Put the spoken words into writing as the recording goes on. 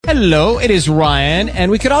Hello, it is Ryan,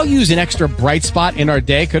 and we could all use an extra bright spot in our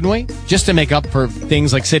day, couldn't we? Just to make up for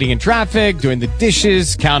things like sitting in traffic, doing the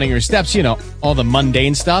dishes, counting your steps, you know, all the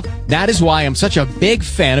mundane stuff. That is why I'm such a big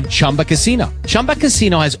fan of Chumba Casino. Chumba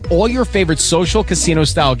Casino has all your favorite social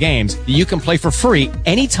casino-style games that you can play for free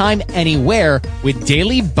anytime, anywhere with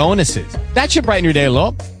daily bonuses. That should brighten your day a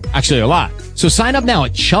little. Actually, a lot. So sign up now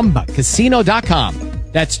at ChumbaCasino.com.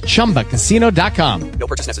 That's ChumbaCasino.com. No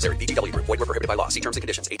purchase necessary. VGW Group. Void where prohibited by law. See terms and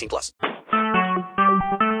conditions. 18+.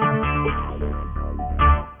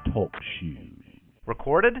 Talk shoes.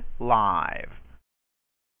 Recorded live.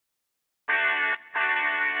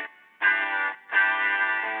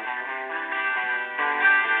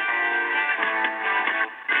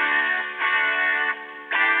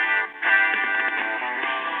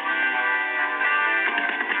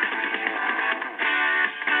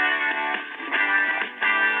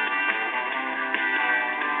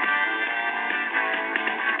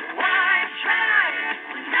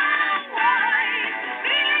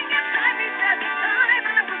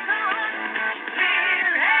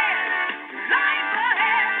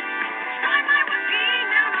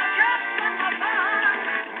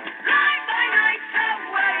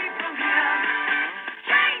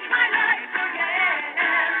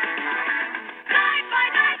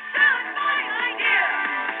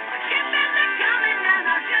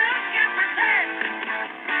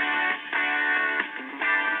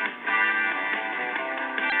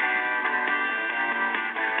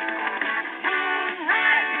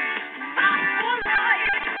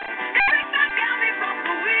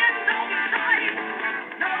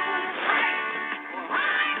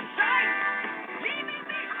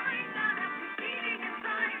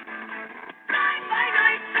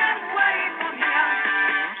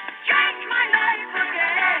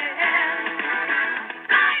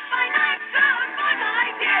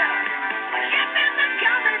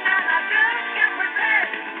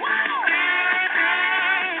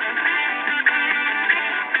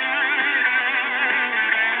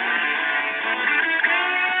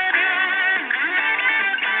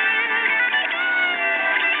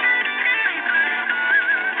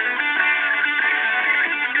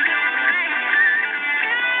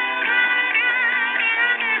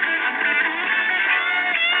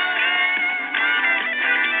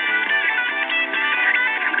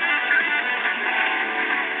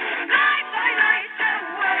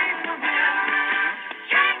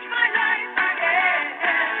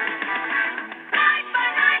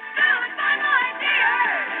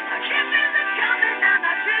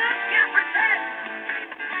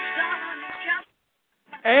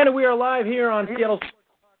 And we are live here on Seattle Sports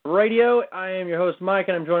Radio. I am your host, Mike,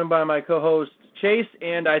 and I'm joined by my co-host, Chase.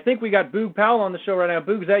 And I think we got Boog Powell on the show right now.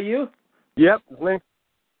 Boog, is that you? Yep, it's me.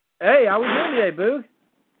 Hey, how we doing today, Boog?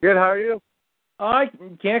 Good, how are you? I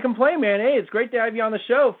can't complain, man. Hey, it's great to have you on the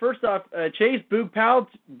show. First off, Chase, Boog Powell,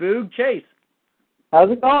 Boog, Chase.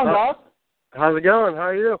 How's it going, boss? How's it going? How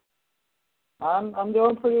are you? I'm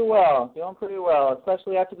doing pretty well.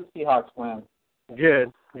 Especially after the Seahawks win.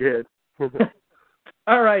 Good.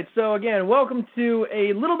 All right, so again, welcome to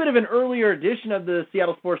a little bit of an earlier edition of the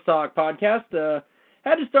Seattle Sports Talk podcast.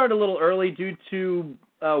 Had to start a little early due to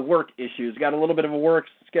work issues. Got a little bit of a work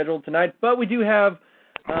schedule tonight, but we do have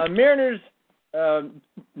Mariners,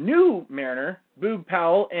 new Mariner, Boog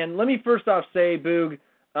Powell. And let me first off say, Boog,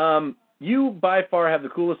 you by far have the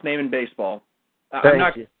coolest name in baseball.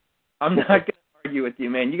 Thank you. I'm not going to argue with you,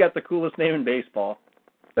 man. You got the coolest name in baseball.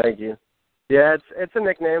 Thank you. Yeah, it's a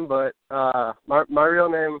nickname, but my real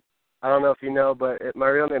name, I don't know if you know, but my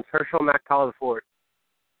real name's Herschel McCall IV.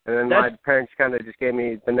 And then my parents kind of just gave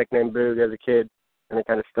me the nickname Boog as a kid, and it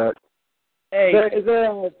kind of stuck. Hey, is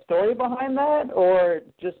there a story behind that, or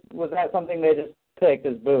just was that something they just picked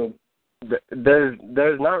as Boog?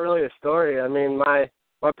 There's not really a story. I mean, my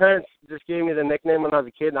parents just gave me the nickname when I was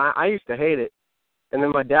a kid, and I used to hate it. And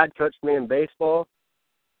then my dad coached me in baseball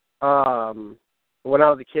when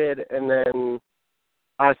I was a kid, and then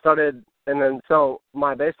so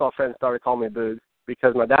my baseball friends started calling me Boog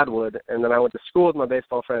because my dad would, and then I went to school with my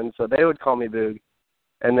baseball friends, so they would call me Boog.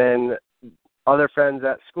 And then other friends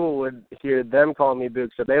at school would hear them call me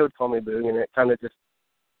Boog, so they would call me Boog, and it kind of just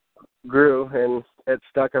grew, and it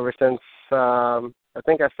stuck ever since. I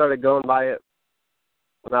think I started going by it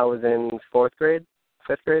when I was in 5th grade.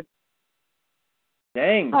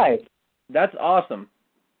 Dang. Nice. That's awesome.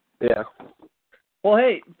 Yeah. Well,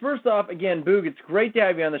 hey, first off, again, Boog, it's great to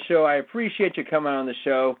have you on the show. I appreciate you coming on the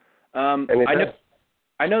show.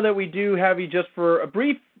 I know that we do have you just for a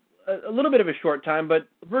little bit of a short time, but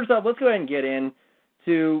first off, let's go ahead and get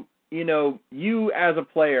into, you as a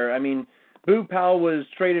player. I mean, Boog Powell was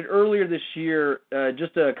traded earlier this year,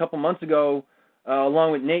 just a couple months ago,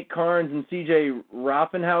 along with Nate Carnes and C.J.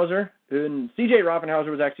 Raffenhauser. And C.J. Raffenhauser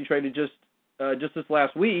was actually traded just this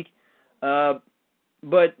last week. But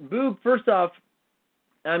Boog, first off,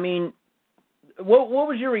 I mean, what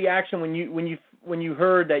was your reaction when you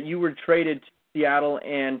heard that you were traded to Seattle,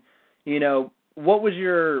 and what was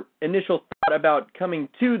your initial thought about coming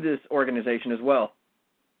to this organization as well?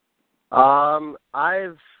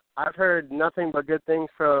 I've heard nothing but good things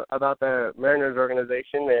about the Mariners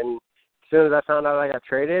organization, and as soon as I found out I got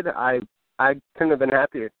traded, I couldn't have been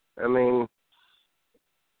happier. I mean,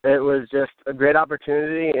 it was just a great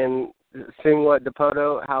opportunity, and seeing what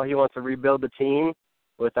DePoto, how he wants to rebuild the team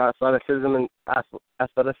with athleticism and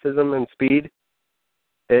speed,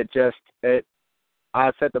 I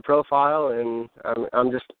set the profile, and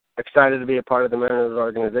I'm just excited to be a part of the Mariners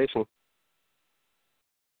organization.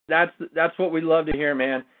 That's what we love to hear,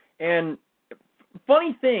 man. And the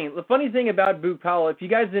funny thing about Boog Powell, if you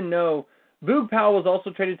guys didn't know, Boog Powell was also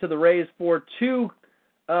traded to the Rays for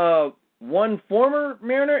one former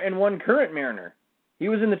Mariner and one current Mariner. He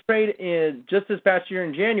was in the trade just this past year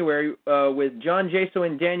in January with John Jaso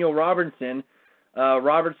and Daniel Robertson.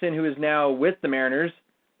 Robertson, who is now with the Mariners.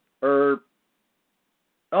 A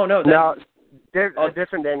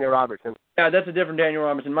different Daniel Robertson. Yeah, that's a different Daniel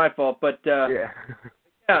Robertson. My fault, but yeah.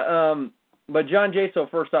 But John Jaso,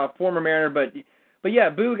 first off, former Mariner, but yeah,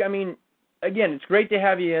 Boog. I mean, again, it's great to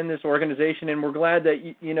have you in this organization, and we're glad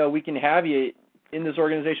that we can have you in this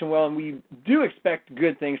organization. Well, and we do expect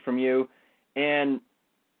good things from you. And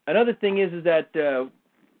another thing is that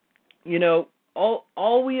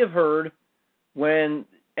all we have heard and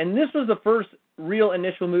this was the first real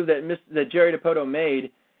initial move that Jerry DePoto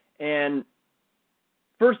made. And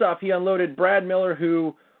first off, he unloaded Brad Miller,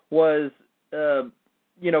 who was Brad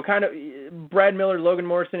Miller, Logan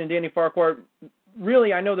Morrison, and Danny Farquhar.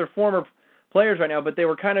 Really, I know they're former players right now, but they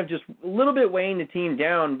were kind of just a little bit weighing the team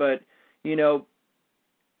down. But you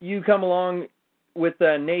come along with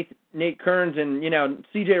Nate Kearns and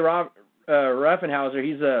C.J. Raffenhauser.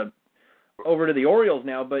 He's over to the Orioles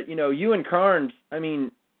now. But you and Carnes. I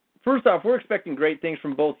mean, first off, we're expecting great things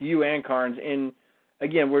from both you and Carnes. And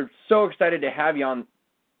again, we're so excited to have you on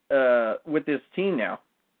with this team now.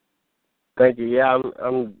 Thank you. Yeah,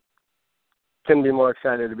 I'm couldn't be more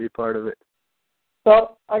excited to be part of it.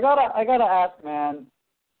 So I gotta ask, man,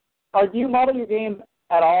 do you model your game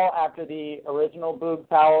at all after the original Boog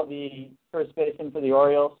Powell, the first baseman for the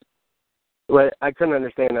Orioles? Wait, I couldn't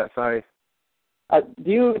understand that. Sorry.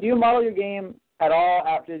 Do you model your game at all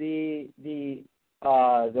after the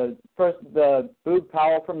Boog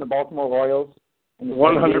Powell from the Baltimore Orioles?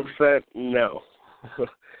 100% no.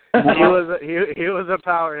 He was a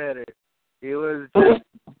power hitter. He was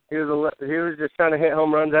just trying to hit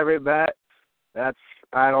home runs every at bat.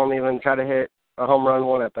 I don't even try to hit a home run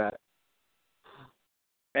one at bat.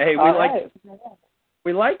 Hey,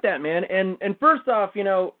 we like that, man. And first off,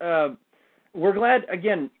 we're glad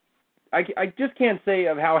again. I just can't say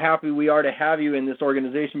of how happy we are to have you in this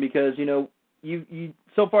organization because you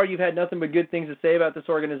so far you've had nothing but good things to say about this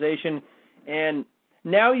organization, and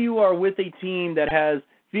now you are with a team that has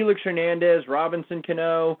Felix Hernandez, Robinson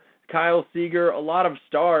Cano, Kyle Seager, a lot of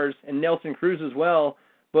stars, and Nelson Cruz as well.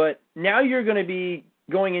 But now you're going to be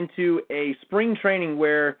going into a spring training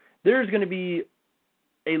where there's going to be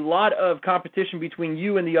a lot of competition between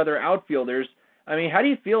you and the other outfielders. I mean, how do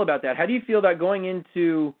you feel about that? How do you feel about going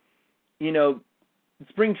into,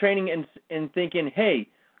 spring training and thinking, hey,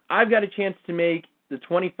 I've got a chance to make the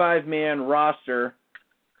 25-man roster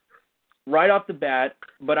right off the bat,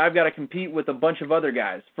 but I've got to compete with a bunch of other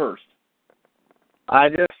guys first? I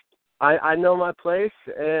know my place,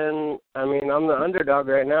 and, I mean, I'm the underdog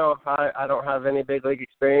right now. I don't have any big league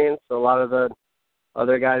experience. A lot of the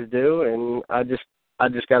other guys do, and I just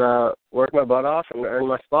got to work my butt off and earn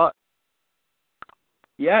my spot.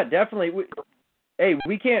 Yeah, definitely. We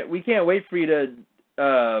can't wait for you to,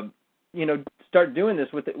 start doing this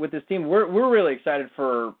with this team. We're really excited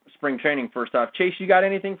for spring training, first off. Chase, you got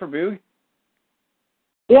anything for Boog?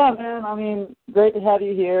 Yeah, man. I mean, great to have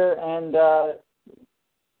you here, and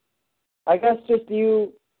I guess just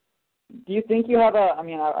do you think you have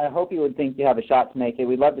I hope you would think you have a shot to make it.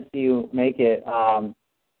 We'd love to see you make it.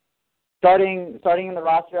 Starting in the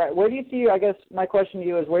roster, where do you see, I guess my question to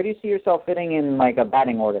you is, where do you see yourself fitting in like a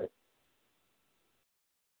batting order?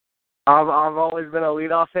 I've always been a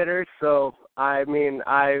leadoff hitter, so I mean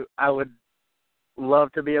I would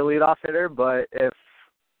love to be a leadoff hitter, but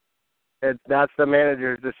that's the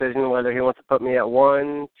manager's decision whether he wants to put me at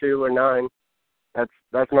 1, 2, or 9.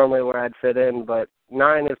 That's normally where I'd fit in, but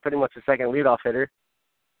 9 is pretty much the second leadoff hitter.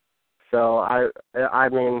 So I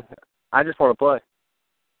mean, I just want to play.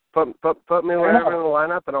 Put me wherever in the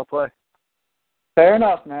lineup, and I'll play. Fair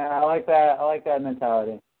enough, man. I like that. I like that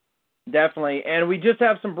mentality. Definitely. And we just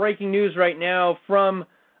have some breaking news right now from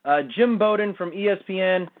Jim Bowden from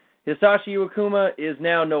ESPN. Hisashi Iwakuma is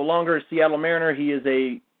now no longer a Seattle Mariner. He is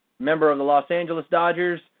a member of the Los Angeles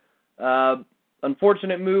Dodgers.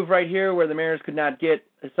 Unfortunate move right here where the Mariners could not get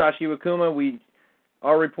Hisashi Iwakuma. We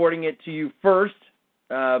are reporting it to you first.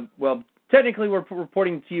 Well, technically we're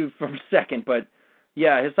reporting to you from second, but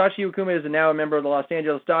yeah, Hisashi Iwakuma is now a member of the Los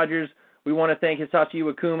Angeles Dodgers. We want to thank Hisashi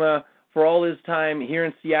Iwakuma for all his time here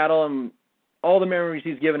in Seattle and all the memories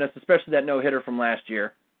he's given us, especially that no-hitter from last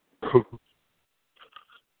year.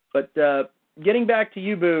 But getting back to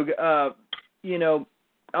you, Boog, you know,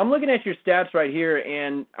 I'm looking at your stats right here,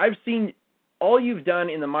 and I've seen all you've done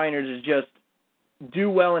in the minors is just do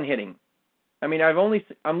well in hitting. I mean,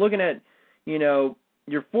 I'm looking at, you know,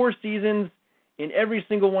 your 4 seasons in every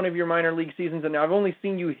single one of your minor league seasons, and I've only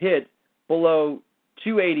seen you hit below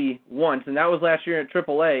 280 once, and that was last year at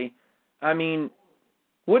AAA. I mean,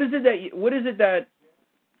 what is it that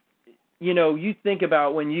you know you think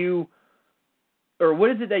about when you, or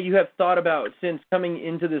what is it that you have thought about since coming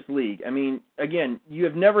into this league? I mean, again, you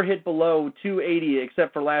have never hit below 280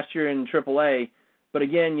 except for last year in AAA, but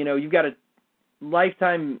again, you know, you've got a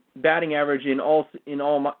lifetime batting average in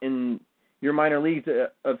your minor leagues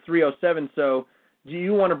of 307. So, do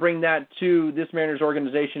you want to bring that to this Mariners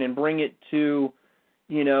organization and bring it to,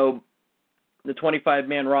 you know, the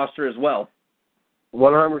 25-man roster as well?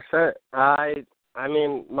 100%. I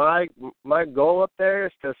mean, my goal up there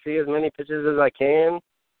is to see as many pitches as I can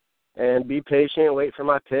and be patient, wait for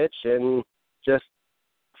my pitch, and just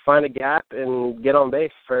find a gap and get on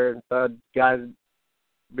base for the guys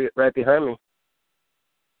right behind me.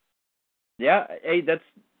 Yeah, hey,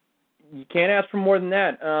 you can't ask for more than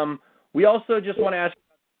that. We also just want to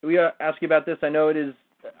ask you about this. I know it is.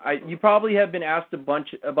 You probably have been asked a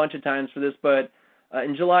bunch of times for this, but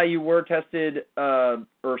in July you were tested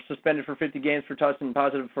or suspended for 50 games for testing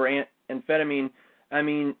positive for amphetamine. I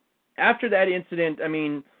mean, after that incident, I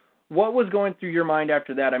mean, what was going through your mind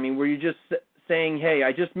after that? I mean, were you just saying, "Hey,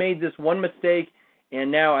 I just made this one mistake,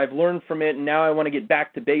 and now I've learned from it, and now I want to get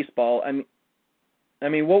back to baseball"? I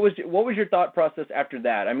mean, what was your thought process after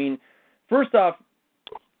that? I mean, first off,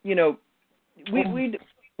 you know,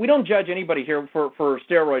 we don't judge anybody here for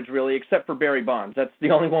steroids really, except for Barry Bonds. That's the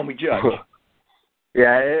only one we judge.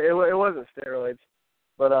 Yeah, it wasn't steroids,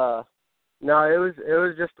 but no, it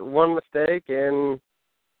was just one mistake, and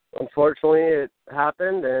unfortunately it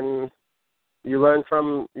happened, and you learn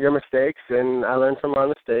from your mistakes, and I learned from my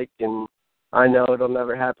mistake, and I know it'll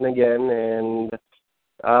never happen again, and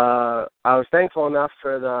I was thankful enough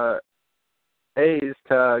for the A's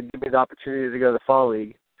to give me the opportunity to go to the Fall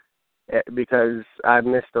League because I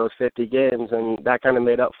missed those 50 games, and that kind of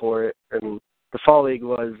made up for it. And the Fall League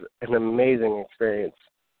was an amazing experience.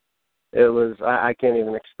 It was, I can't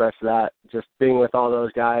even express that, just being with all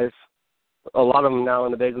those guys, a lot of them now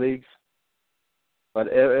in the big leagues. But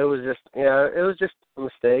it was just a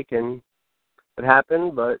mistake, and it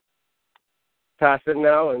happened, but past it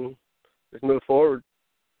now and just move forward.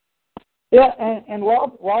 Yeah, and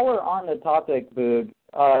while we're on the topic, Boog,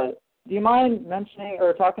 do you mind mentioning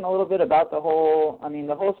or talking a little bit about the whole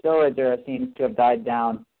steroids era seems to have died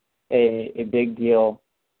down a big deal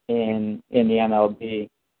in the MLB.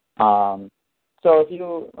 So if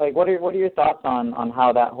you what are your thoughts on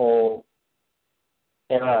how that whole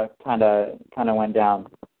era kind of went down?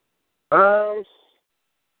 I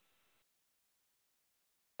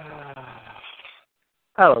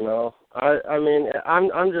don't know. I mean,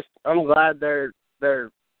 I'm glad they're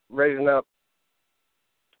raising up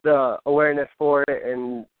the awareness for it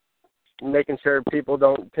and making sure people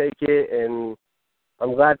don't take it, and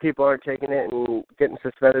I'm glad people aren't taking it and getting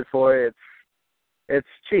suspended for it. It's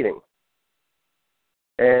cheating,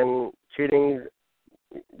 and cheating's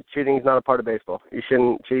not a part of baseball. You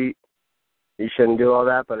shouldn't cheat. You shouldn't do all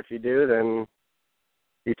that. But if you do, then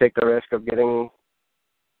you take the risk of getting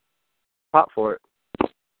caught for it.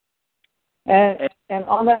 And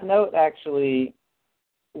on that note, actually,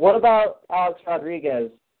 what about Alex Rodriguez?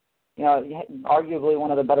 You know, arguably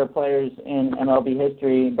one of the better players in MLB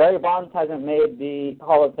history. Barry Bonds hasn't made the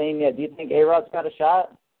Hall of Fame yet. Do you think A-Rod's got a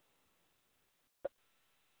shot?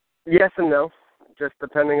 Yes and no, just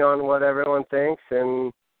depending on what everyone thinks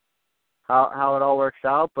and how it all works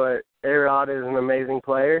out. But A-Rod is an amazing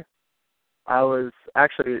player. I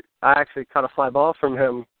actually caught a fly ball from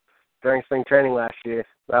him during spring training last year.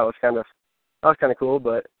 That was kind of cool.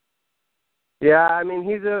 But yeah, I mean,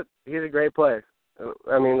 he's a great player.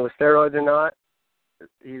 I mean, with steroids or not,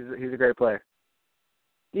 he's a great player.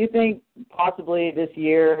 Do you think possibly this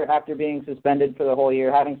year, after being suspended for the whole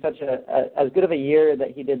year, having such as good of a year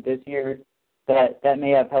that he did this year, that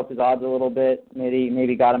may have helped his odds a little bit,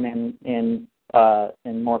 maybe got him in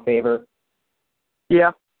more favor?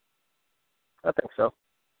 Yeah, I think so.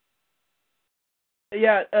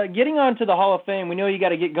 Yeah, getting on to the Hall of Fame, we know you got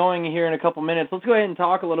to get going here in a couple minutes. Let's go ahead and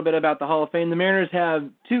talk a little bit about the Hall of Fame. The Mariners have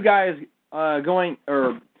two guys going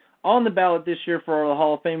or on the ballot this year for the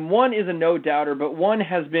Hall of Fame. One is a no-doubter, but one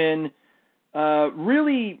has been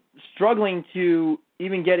really struggling to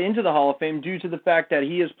even get into the Hall of Fame due to the fact that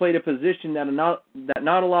he has played a position that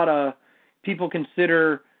not a lot of people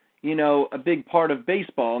consider, a big part of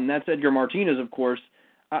baseball, and that's Edgar Martinez, of course.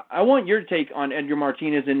 I want your take on Edgar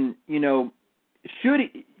Martinez and,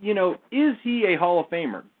 is he a Hall of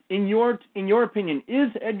Famer? In your opinion, is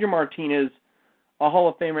Edgar Martinez a Hall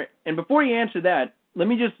of Famer? And before you answer that, let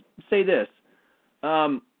me just say this.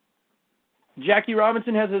 Jackie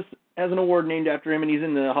Robinson has an award named after him, and he's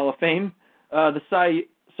in the Hall of Fame. The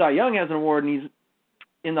Cy Young has an award, and he's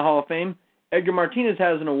in the Hall of Fame. Edgar Martinez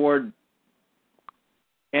has an award,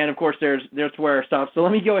 and, of course, there's where I stop. So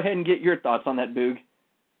let me go ahead and get your thoughts on that, Boog.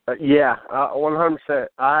 100%.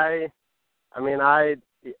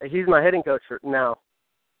 He's my hitting coach now,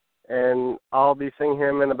 and I'll be seeing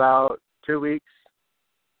him in about 2 weeks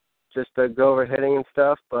just to go over hitting and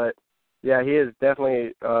stuff. But, yeah, he is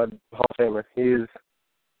definitely a Hall of Famer. He's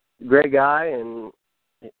a great guy, and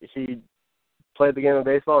he played the game of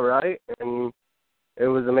baseball right, and it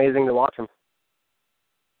was amazing to watch him.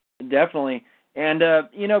 Definitely. And,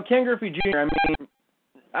 Ken Griffey Jr.,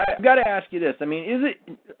 I've got to ask you this.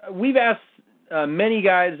 We've asked many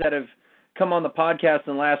guys that have come on the podcast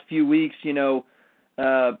in the last few weeks,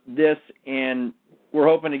 this, and we're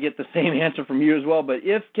hoping to get the same answer from you as well. But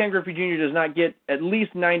if Ken Griffey Jr. does not get at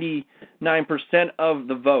least 99% of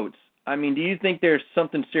the votes, do you think there's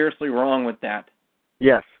something seriously wrong with that?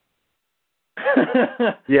 Yes.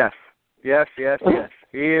 Yes. He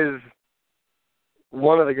is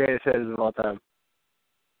one of the greatest hitters of all time.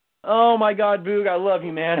 Oh, my God, Boog, I love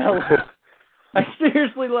you, man. I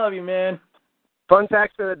seriously love you, man. Fun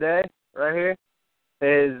fact of the day right here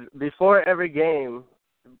is before every game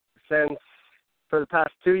for the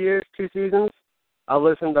past 2 seasons, I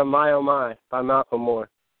listened to My Oh My by Malcolm Moore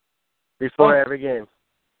before every game.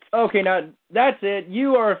 Okay, now that's it.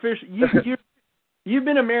 You are official. You've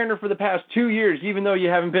been a Mariner for the past 2 years, even though you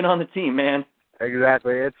haven't been on the team, man.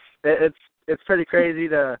 Exactly. It's pretty crazy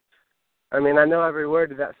to. I know every word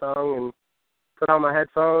to that song and put on my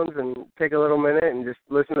headphones and take a little minute and just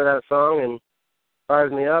listen to that song, and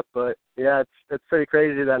fires me up. But yeah, it's pretty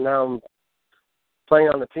crazy that now I'm playing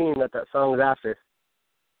on the team that song is after.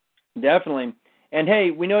 Definitely. And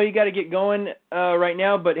hey, we know you got to get going right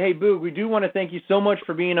now, but hey, Boog, we do want to thank you so much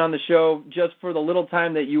for being on the show, just for the little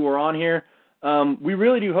time that you were on here. We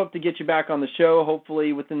really do hope to get you back on the show,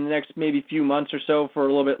 hopefully within the next maybe few months or so, for a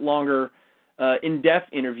little bit longer,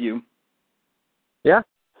 in-depth interview. Yeah,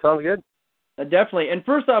 sounds good. Definitely. And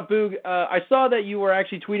first off, Boog, I saw that you were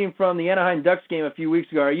actually tweeting from the Anaheim Ducks game a few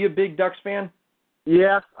weeks ago. Are you a big Ducks fan?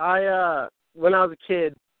 Yeah, when I was a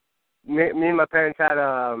kid, me and my parents had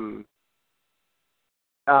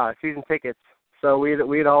season tickets, so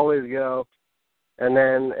we'd always go. And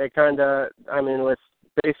then it kind of, with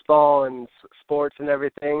baseball and sports and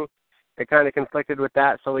everything, it kind of conflicted with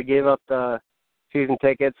that, so we gave up the season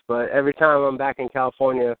tickets. But every time I'm back in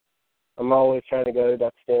California, I'm always trying to go to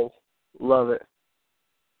Ducks games. Love it.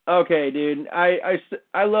 Okay, dude. I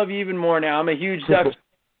love you even more now. I'm a huge Ducks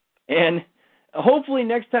and hopefully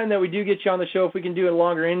next time that we do get you on the show, if we can do it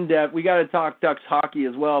longer in-depth, we got to talk Ducks hockey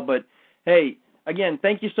as well. But, hey, again,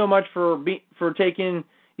 thank you so much for taking,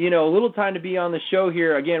 a little time to be on the show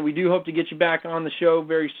here. Again, we do hope to get you back on the show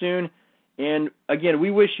very soon. And, again,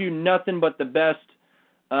 we wish you nothing but the best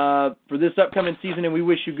for this upcoming season, and we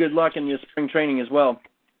wish you good luck in your spring training as well.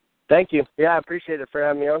 Thank you. Yeah, I appreciate it for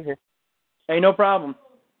having me on here. Hey, no problem.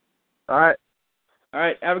 All right.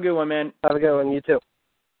 Have a good one, man. Have a good one. You too.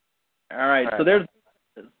 All right. So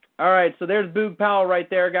there's Boog Powell right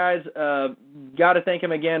there, guys. Got to thank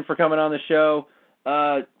him again for coming on the show.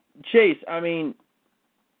 Chase,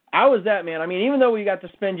 how was that, man? Even though we got to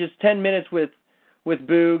spend just 10 minutes with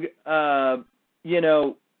Boog, that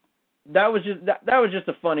was just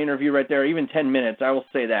a fun interview right there. Even 10 minutes, I will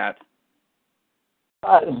say that.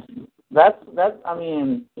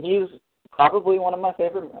 He's probably one of my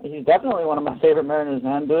favorite. He's definitely one of my favorite Mariners,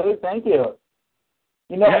 man. Boog, thank you.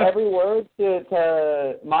 Every word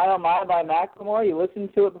to My Oh My by Macklemore, you listen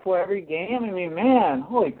to it before every game. Man,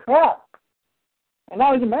 holy crap. And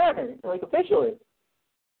now he's a Mariner, officially.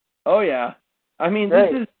 Oh, yeah. I mean,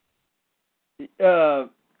 Great.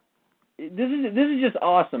 This is just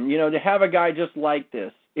awesome, to have a guy just like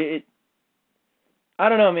this. I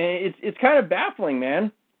don't know, man. It's kind of baffling,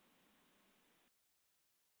 man.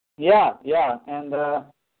 Yeah, and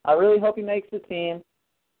I really hope he makes the team.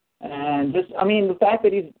 And just, I mean, the fact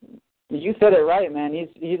that you said it right, man.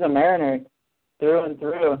 He's a Mariner through and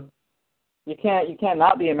through. You can't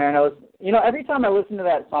not be a Mariner. Every time I listen to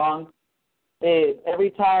that song,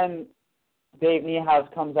 every time Dave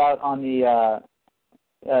Niehaus comes out on the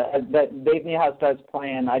that Dave Niehaus starts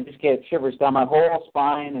playing, I just get shivers down my whole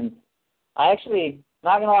spine. And I actually,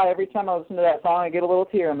 not gonna lie, every time I listen to that song, I get a little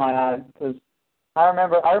tear in my eye because I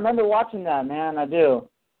remember watching that, man. I do.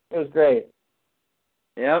 It was great.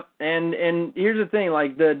 Yep, and here's the thing,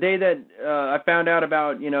 like the day that I found out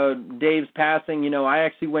about, Dave's passing, I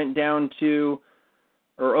actually went down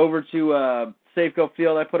over to Safeco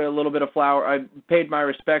Field. I put a little bit of flower. I paid my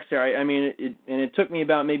respects there. It took me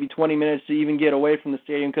about maybe 20 minutes to even get away from the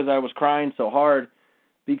stadium because I was crying so hard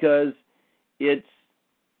because it's,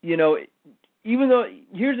 even though,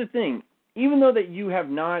 here's the thing, even though that you have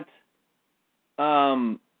not,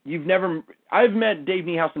 I've met Dave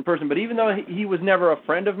Niehaus in person, but even though he was never a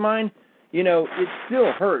friend of mine, it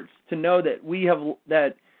still hurts to know that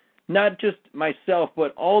that not just myself,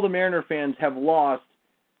 but all the Mariner fans have lost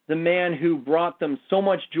the man who brought them so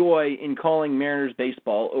much joy in calling Mariners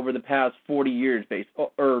baseball over the past 40 years,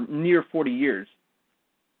 or near 40 years.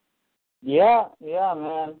 Yeah,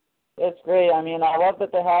 man. It's great. I mean, I love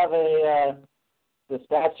that they have the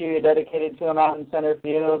statue dedicated to him out in center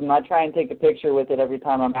field, and I try and take a picture with it every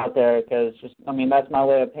time I'm out there because, that's my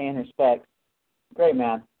way of paying respect. Great,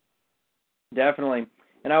 man. Definitely.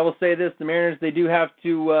 And I will say this, the Mariners, they do have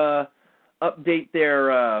to update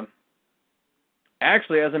their,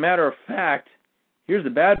 actually, as a matter of fact, here's the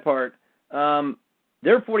bad part,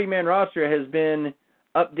 their 40-man roster has been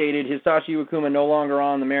updated. Hisashi Iwakuma no longer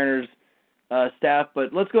on the Mariners staff,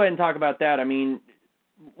 but let's go ahead and talk about that. I mean,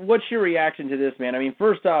 what's your reaction to this, man? I mean,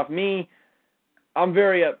 first off, I'm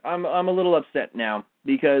a little upset now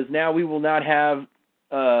because now we will not have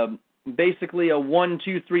basically a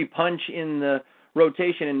 1-2-3 punch in the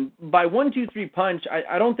rotation. And by 1-2-3 punch,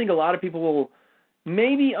 I don't think a lot of people will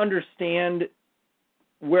maybe understand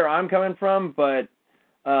where I'm coming from, but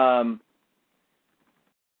I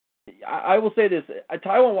will say this: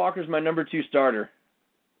 Taijuan Walker's my number 2 starter.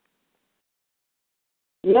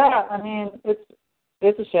 Yeah, I mean,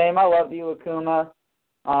 it's a shame. I love Iwakuma.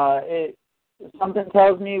 Something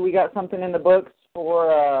tells me we got something in the books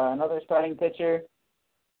for another starting pitcher.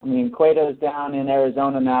 I mean, Cueto's down in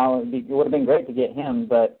Arizona now. It would have been great to get him,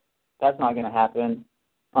 but that's not going to happen,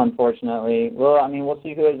 unfortunately. Well, I mean, we'll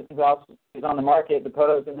see who else is on the market.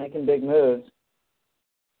 Dakota's been making big moves.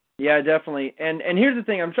 Yeah, definitely. And here's the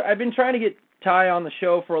thing. I've been trying to get Ty on the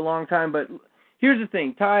show for a long time, but here's the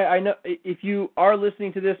thing. Ty, I know if you are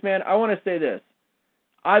listening to this, man, I want to say this.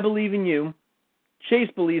 I believe in you. Chase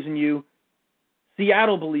believes in you.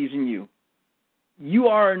 Seattle believes in you. You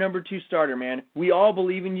are our number 2 starter, man. We all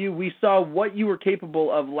believe in you. We saw what you were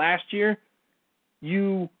capable of last year.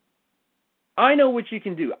 I know what you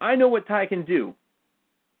can do. I know what Ty can do.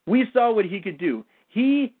 We saw what he could do.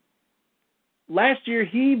 Last year,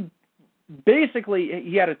 he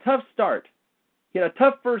had a tough start. He had a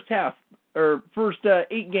tough first half, or first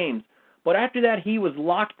 8 games. But after that, he was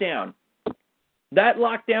locked down. That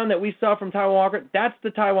lockdown that we saw from Taijuan Walker, that's the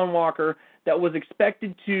Taijuan Walker that was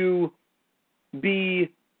expected to be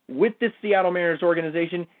with this Seattle Mariners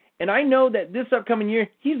organization. And I know that this upcoming year,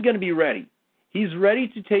 he's going to be ready. He's ready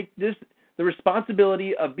to take the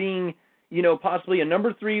responsibility of being, possibly a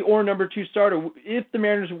number 3 or number 2 starter if the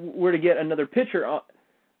Mariners were to get another pitcher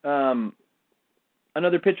on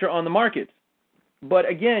the market. But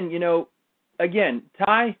again,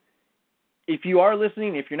 Ty, if you are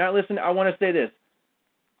listening, if you're not listening, I want to say this.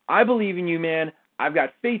 I believe in you, man. I've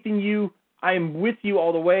got faith in you. I am with you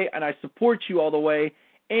all the way, and I support you all the way.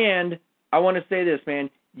 And I want to say this, man.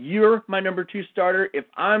 You're my number 2 starter. If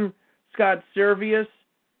I'm Scott Servius,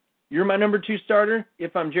 you're my number 2 starter.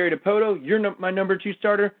 If I'm Jerry Dipoto, you're my number 2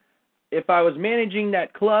 starter. If I was managing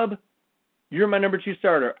that club, you're my number 2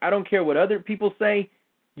 starter. I don't care what other people say.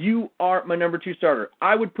 You are my number 2 starter.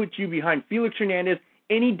 I would put you behind Felix Hernandez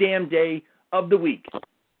any damn day of the week.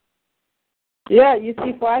 Yeah, you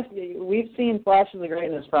see we've seen flashes of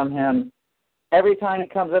greatness from him. Every time he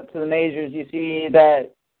comes up to the majors, you see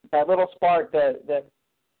that little spark that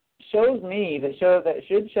shows me, that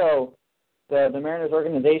should show the Mariners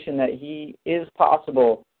organization that he is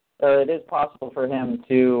possible, or it is possible for him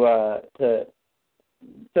to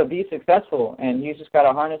be successful, and he's just got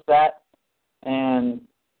to harness that and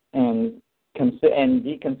and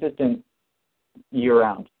be consistent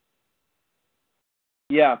year-round.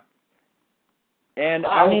 Yeah. And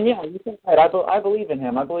I mean, yeah, you said that. I believe in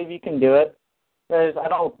him. I believe you can do it. Because I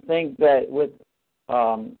don't think that with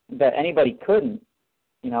that anybody couldn't.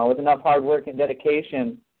 With enough hard work and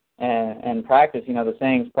dedication and practice. The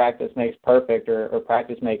saying's practice makes perfect, or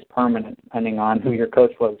practice makes permanent, depending on who your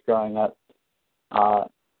coach was growing up.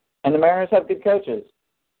 And the Mariners have good coaches,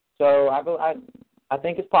 so I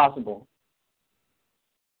think it's possible.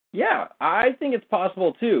 Yeah, I think it's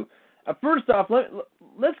possible too. First off,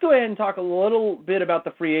 let's go ahead and talk a little bit about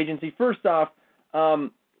the free agency. First off,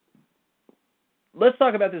 let's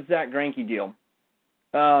talk about this Zach Greinke deal.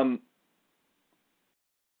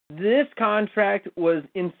 This contract was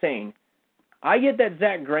insane. I get that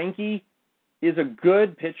Zach Greinke is a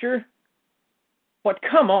good pitcher, but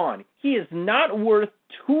come on, he is not worth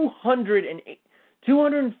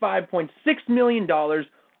 $205.6 million.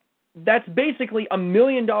 That's basically $1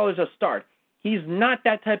 million a start. He's not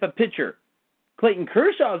that type of pitcher. Clayton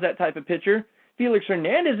Kershaw is that type of pitcher. Felix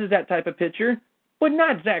Hernandez is that type of pitcher, but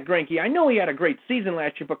not Zach Greinke. I know he had a great season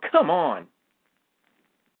last year, but come on.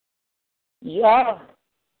 Yeah.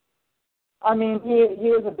 I mean, he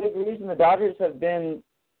was a big reason the Dodgers have been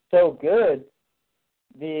so good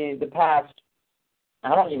the past,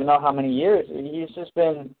 I don't even know how many years. He's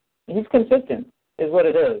consistent is what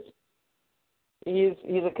it is. He's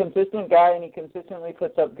a consistent guy, and he consistently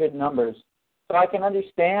puts up good numbers. So I can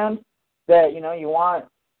understand that, you want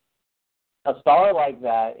a star like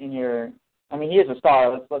that in your, I mean, he is a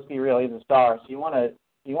star. Let's be real, he's a star. So you want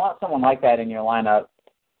someone like that in your lineup.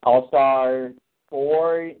 All-star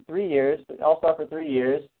for 3 years, All-Star for 3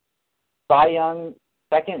 years, Cy Young,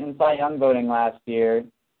 second in Cy Young voting last year,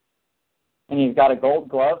 and he's got a Gold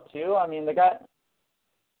Glove too. I mean,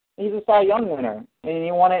 he's a Cy Young winner, and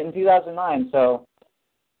he won it in 2009. So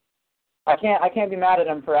I can't be mad at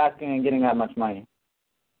him for asking and getting that much money.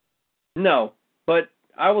 No, but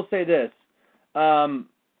I will say this. I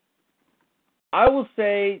will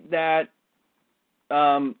say that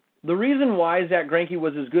the reason why Zach Greinke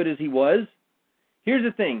was as good as he was, here's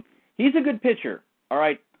the thing. He's a good pitcher, all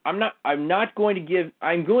right? I'm going to give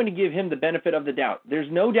him the benefit of the doubt. There's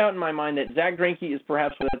no doubt in my mind that Zach Greinke is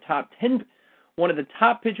perhaps one of the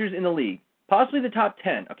top pitchers in the league, possibly the top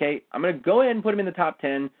 10, okay? I'm going to go ahead and put him in the top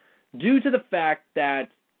 10 due to the fact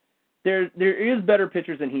that there is better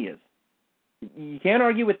pitchers than he is. You can't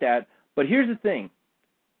argue with that, but here's the thing.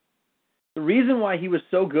 The reason why he was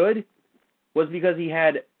so good was because he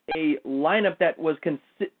had a lineup that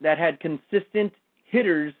had consistent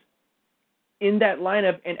hitters in that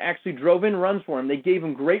lineup and actually drove in runs for him. They gave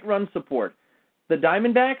him great run support. The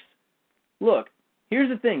Diamondbacks, look, here's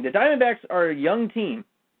the thing. The Diamondbacks are a young team,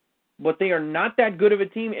 but they are not that good of a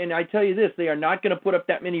team, and I tell you this, they are not going to put up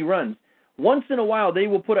that many runs. Once in a while, they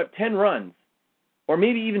will put up 10 runs, or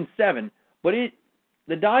maybe even 7. But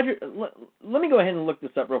the Dodgers, let me go ahead and look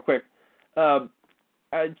this up real quick.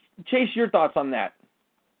 Chase, your thoughts on that?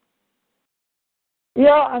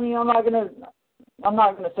 Yeah, I mean, I'm not gonna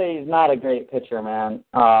say he's not a great pitcher, man.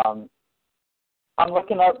 I'm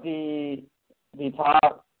looking up the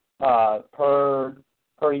top per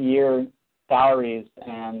year salaries,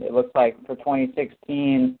 and it looks like for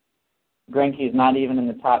 2016, Greinke is not even in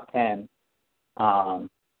the top 10.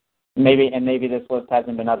 Maybe this list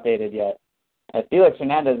hasn't been updated yet. Felix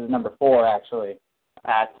Hernandez is number 4 actually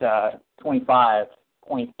at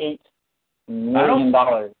 $25.8 million.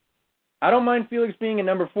 I don't mind Felix being in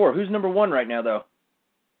number 4. Who's number 1 right now, though?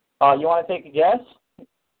 You want to take a guess?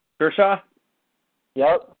 Kershaw?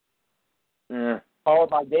 Yep. Yeah.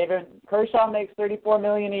 Followed by David. Kershaw makes $34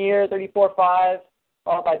 million a year, $34.5.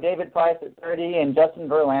 Followed by David Price at $30 and Justin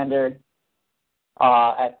Verlander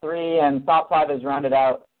at $3. And top 5 is rounded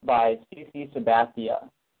out by CC Sabathia,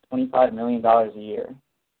 $25 million a year.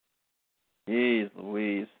 Jeez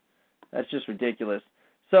Louise. That's just ridiculous.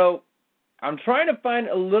 So I'm trying to find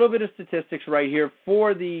a little bit of statistics right here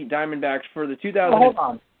for the Diamondbacks for the 2000. Hold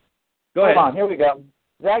on. Go ahead. Hold on. Here we go.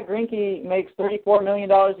 Zach Greinke makes $34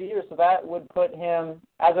 million a year, so that would put him,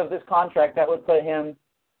 as of this contract, that would put him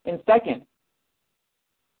in second.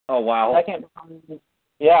 Oh, wow. Second,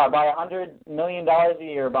 yeah, by $100 million a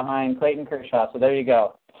year behind Clayton Kershaw, so there you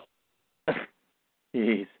go.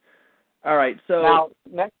 Jeez. All right, so... Now,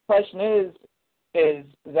 next question is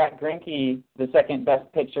Zach Greinke the second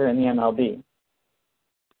best pitcher in the MLB?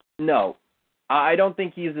 No. I don't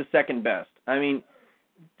think he's the second best. I mean,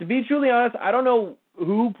 to be truly honest, I don't know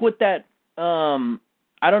who put that,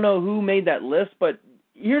 I don't know who made that list, but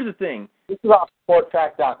here's the thing. This is off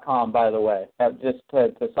SportTrack.com, by the way, just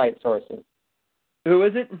to cite sources. Who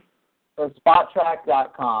is it?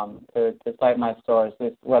 SpotTrack.com to cite my source.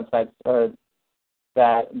 This website,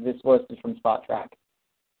 this list is from SpotTrack.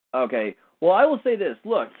 Okay. Well, I will say this.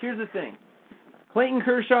 Look, here's the thing. Clayton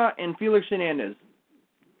Kershaw and Felix Hernandez.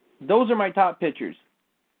 Those are my top pitchers.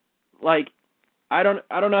 Like, I don't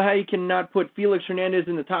know how you cannot put Felix Hernandez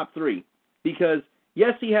in the top 3, because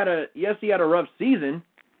yes, he had a rough season,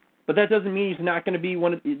 but that doesn't mean he's not going to be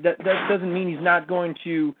that doesn't mean he's not going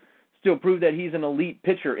to still prove that he's an elite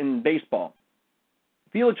pitcher in baseball.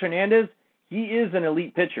 Felix Hernandez, he is an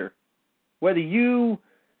elite pitcher. Whether you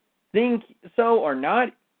think so or not,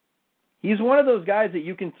 he's one of those guys that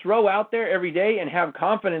you can throw out there every day and have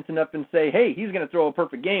confidence enough and say, hey, he's going to throw a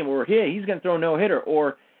perfect game, or hey, he's going to throw a no-hitter,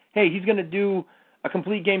 or hey, he's going to do a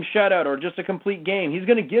complete game shutout or just a complete game. He's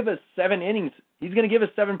going to give us 7 innings. He's going to give us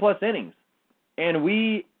 7+ innings. And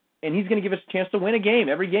he's going to give us a chance to win a game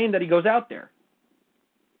every game that he goes out there.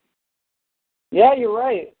 Yeah, you're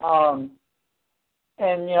right. And,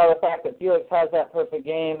 the fact that Felix has that perfect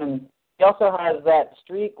game, and he also has that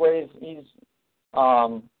streak where he's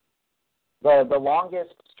the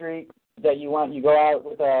longest streak that you go out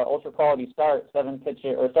with a ultra quality start, 7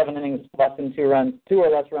 innings, less than 2 runs, 2 or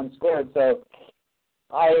less runs scored. So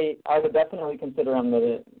I would definitely consider him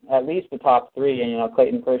at least the top 3. And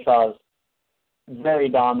Clayton Kershaw is very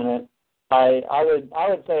dominant. I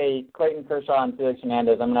would say Clayton Kershaw and Felix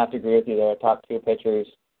Hernandez. I'm gonna have to agree with you. They're top 2 pitchers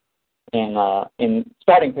in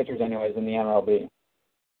starting pitchers, anyways, in the MLB.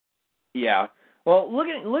 Yeah. Well,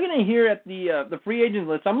 looking at here at the free agent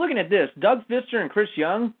list, I'm looking at this. Doug Fister and Chris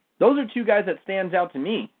Young. Those are 2 guys that stands out to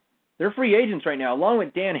me. They're free agents right now, along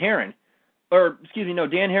with Dan Herron.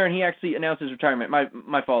 Dan Herron, he actually announced his retirement.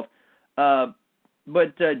 My fault.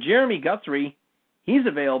 But Jeremy Guthrie, he's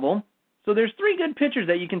available. So there's 3 good pitchers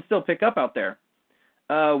that you can still pick up out there.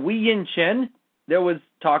 Wei Yin Chen, there was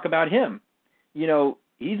talk about him.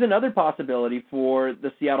 He's another possibility for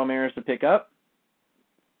the Seattle Mariners to pick up.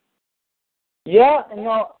 Yeah, and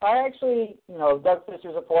I actually, Doug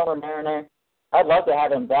Fister's a former Mariner. I'd love to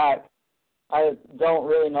have him back. I don't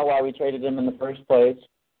really know why we traded him in the first place.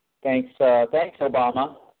 Thanks,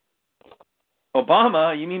 Obama.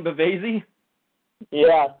 Obama? You mean Bavasi?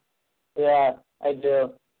 Yeah, I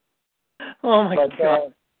do. Oh my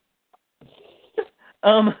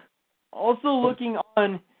God. Also looking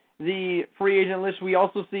on the free agent list, we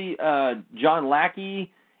also see John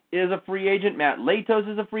Lackey is a free agent. Matt Latos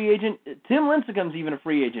is a free agent. Tim Lincecum's even a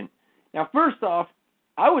free agent. Now, first off,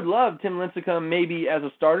 I would love Tim Lincecum maybe as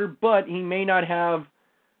a starter, but he may not have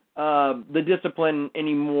the discipline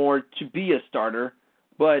anymore to be a starter.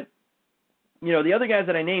 But, the other guys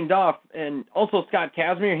that I named off, and also Scott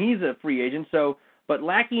Kazmir, he's a free agent. But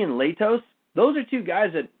Lackey and Latos, those are 2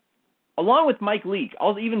 guys that, along with Mike Leake,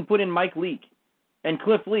 I'll even put in Mike Leake and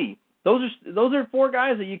Cliff Lee. Those are 4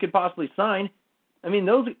 guys that you could possibly sign. They may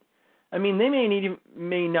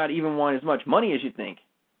not even want as much money as you think.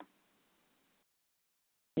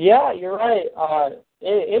 Yeah, you're right.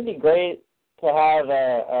 It'd be great to have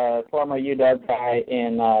a former UW guy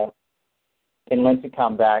in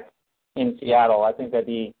Lincecum back in Seattle. I think that'd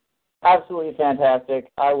be absolutely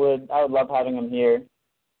fantastic. I would love having him here.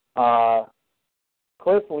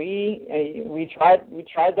 Cliff Lee, we tried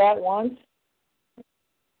that once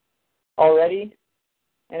already,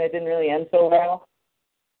 and it didn't really end so well,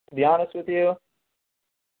 to be honest with you.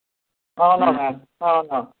 I don't know, man. I don't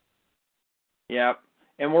know. Yeah,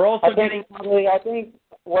 and we're also I think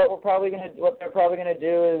what they're probably gonna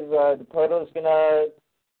do is Depoto's gonna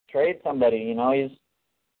trade somebody.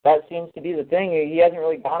 That seems to be the thing. He hasn't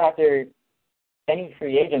really gone after any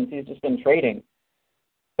free agents. He's just been trading.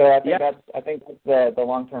 So I think that's the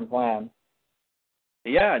long-term plan.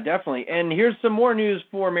 Yeah, definitely. And here's some more news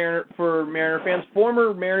for Mariner fans.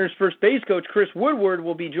 Former Mariners first base coach Chris Woodward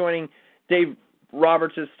will be joining Dave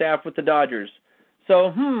Roberts' staff with the Dodgers.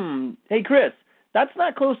 So, hey Chris, that's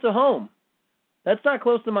not close to home. That's not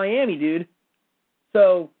close to Miami, dude.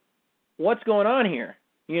 So, what's going on here?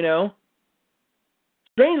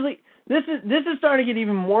 Strangely, this is starting to get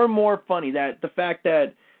even more and more funny, that the fact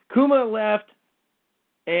that Kuma left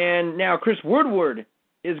and now Chris Woodward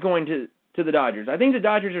is going to the Dodgers. I think the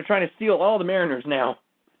Dodgers are trying to steal all the Mariners now.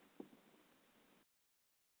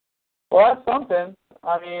 Well, that's something.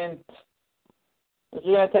 I mean, if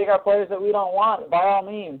you're going to take our players that we don't want, by all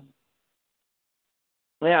means.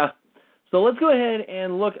 Yeah. So let's go ahead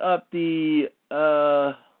and look up the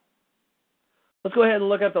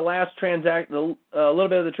last a little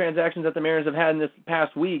bit of the transactions that the Mariners have had in this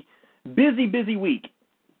past week. Busy week.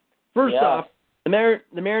 First off, the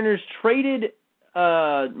Mariners traded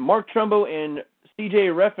Mark Trumbo and C.J.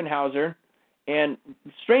 Reffenhauser, and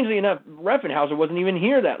strangely enough, Reffenhauser wasn't even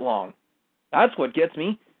here that long. That's what gets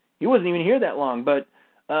me. He wasn't even here that long. But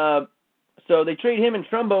so they trade him and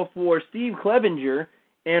Trumbo for Steve Clevenger.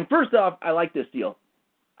 And first off, I like this deal.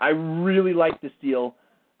 I really like this deal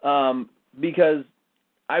because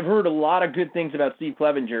I've heard a lot of good things about Steve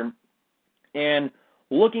Clevenger. And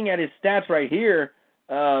looking at his stats right here,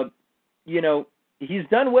 he's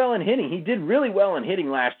done well in hitting. He did really well in hitting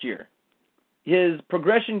last year. His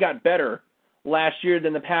progression got better last year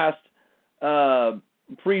than the past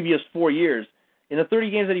previous 4 years. In the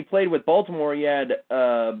 30 games that he played with Baltimore, he had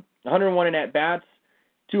 101 in at-bats,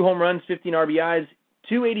 2 home runs, 15 RBIs,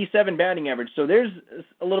 287 batting average. So there's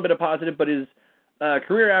a little bit of positive, but his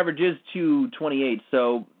career average is 228.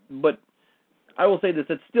 So, but I will say this,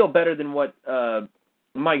 it's still better than what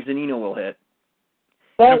Mike Zunino will hit.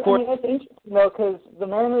 That's interesting, though, because the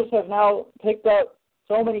Mariners have now picked up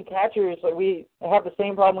so many catchers. Like we have the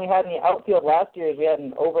same problem we had in the outfield last year. Is we had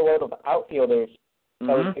an overload of outfielders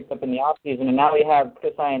that we picked up in the offseason, and now we have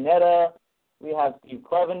Chris Iannetta, we have Steve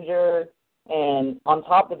Clevenger, and on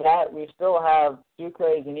top of that, we still have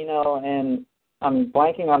Sucre, Zunino, and I'm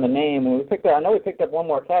blanking on the name. I know we picked up one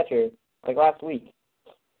more catcher like last week.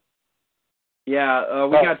 Yeah,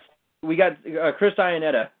 we got Chris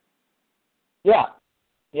Iannetta. Yeah,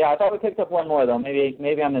 I thought we picked up one more though.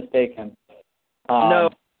 Maybe I'm mistaken. No,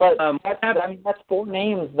 but that's 4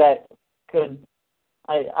 names that could.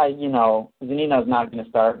 Zunino's not going to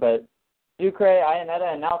start, but Sucre,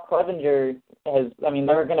 Iannetta, and now Clevenger they're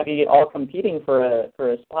going to be all competing for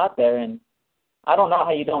a spot there, and I don't know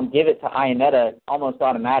how you don't give it to Iannetta almost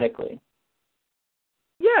automatically.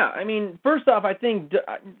 Yeah, first off, I'm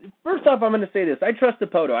going to say this. I trust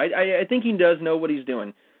Dipoto. I think he does know what he's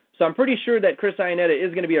doing. So I'm pretty sure that Chris Iannetta is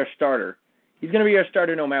going to be our starter. He's going to be our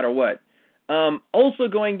starter no matter what. Also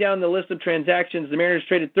going down the list of transactions, the Mariners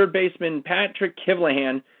traded third baseman Patrick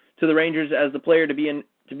Kivlahan to the Rangers as the player to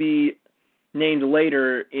be named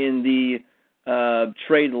later in the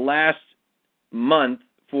trade last month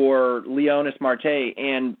for Leonis Marte.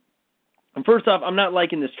 And first off, I'm not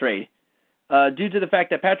liking this trade due to the fact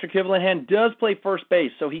that Patrick Kivlahan does play first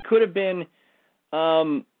base, so he could have been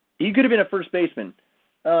a first baseman.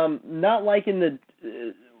 Not liking the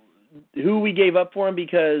who we gave up for him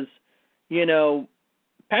because,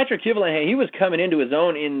 Patrick Kivlahan, he was coming into his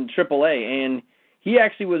own in AAA, and he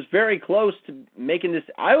actually was very close to making this.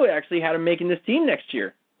 I would actually had him making this team next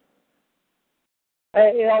year.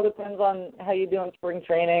 It all depends on how you do in spring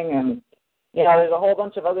training, and, there's a whole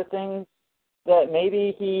bunch of other things that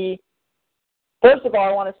maybe he – first of all,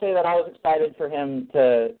 I want to say that I was excited for him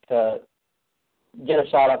to get a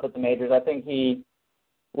shot up at the majors. I think he,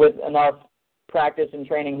 with enough practice and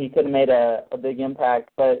training, he could have made a big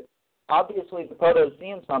impact, but obviously Capoto's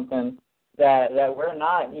seeing something that we're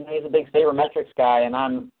not. He's a big sabermetrics guy, and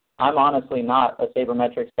I'm honestly not a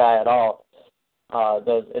sabermetrics guy at all.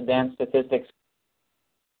 Those advanced statistics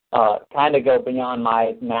kind of go beyond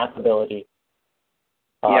my math ability.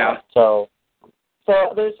 So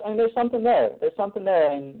there's something there. There's something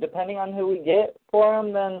there, and depending on who we get for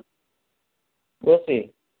him, then we'll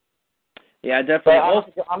see. Yeah, definitely.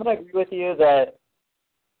 But I'm going to agree with you that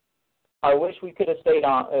I wish we could have stayed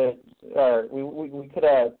on. We could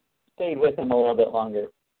have stayed with him a little bit longer.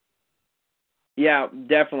 Yeah,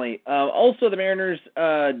 definitely. Also, the Mariners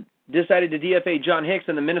decided to DFA John Hicks,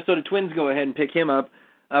 and the Minnesota Twins go ahead and pick him up.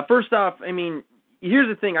 First off, here's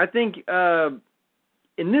the thing. I think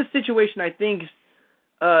in this situation, I think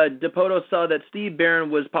Dipoto saw that Steve Barron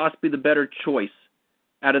was possibly the better choice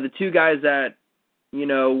out of the 2 guys that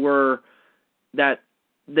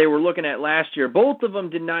they were looking at last year. Both of them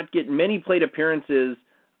did not get many plate appearances.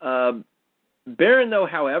 Barron, though,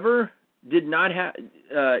 however, did not have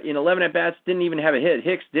in 11 at-bats, didn't even have a hit.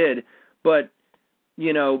 Hicks did. But,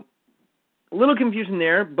 a little confusion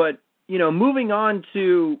there. But, moving on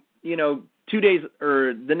to, 2 days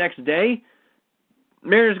or the next day,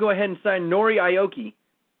 Mariners go ahead and sign Nori Aoki.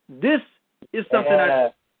 This is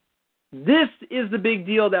something this is the big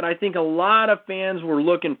deal that I think a lot of fans were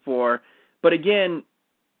looking for. But again,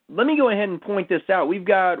 let me go ahead and point this out. We've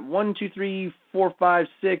got 9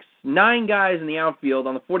 guys in the outfield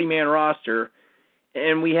on the 40-man roster,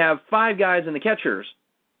 and we have 5 guys in the catchers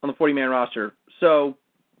on the 40-man roster. So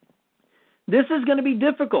this is going to be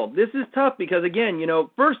difficult. This is tough because, again,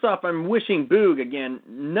 first off, I'm wishing Boog, again,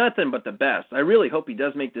 nothing but the best. I really hope he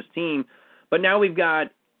does make this team. But now we've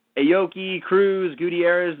got Aoki, Cruz,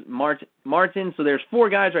 Gutierrez, Martin. So there's 4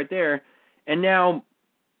 guys right there. And now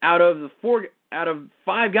out of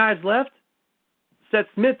 5 guys left, Seth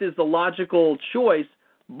Smith is the logical choice,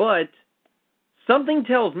 but something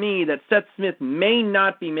tells me that Seth Smith may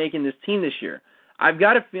not be making this team this year. I've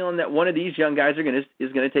got a feeling that one of these young guys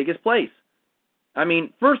is going to take his place. I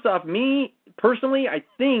mean, first off, me personally, I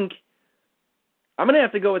think I'm going to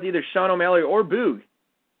have to go with either Sean O'Malley or Boog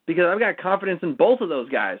because I've got confidence in both of those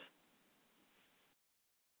guys.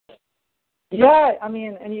 Yeah, I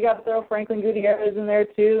mean, and you got to throw Franklin Gutierrez in there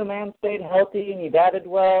too. The man stayed healthy and he batted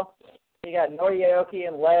well. You got Noriaoki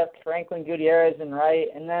in left, Franklin Gutierrez in right,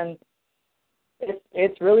 and then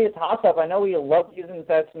it's really a toss-up. I know we loved using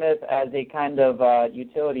Seth Smith as a kind of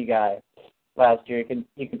utility guy last year.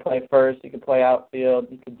 He could play first, he could play outfield,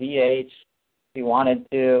 he could DH if he wanted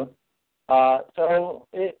to. So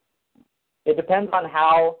it depends on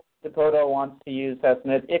how Dipoto wants to use Seth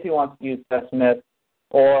Smith, if he wants to use Seth Smith,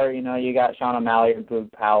 or, you got Sean O'Malley or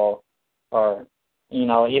Boog Powell, or,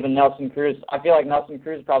 even Nelson Cruz. I feel like Nelson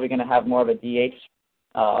Cruz is probably going to have more of a DH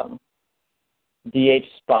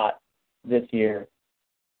spot this year,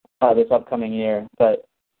 this upcoming year. But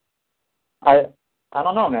I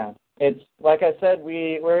don't know, man. It's like I said,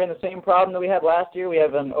 we're in the same problem that we had last year. We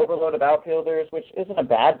have an overload of outfielders, which isn't a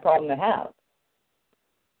bad problem to have.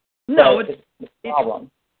 No, it's a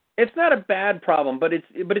problem. It's not a bad problem, but it's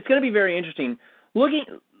going to be very interesting.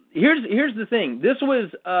 Here's the thing. This was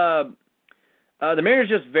the Mariners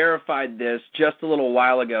just verified this just a little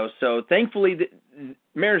while ago. So thankfully, the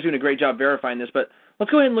Mariners doing a great job verifying this. But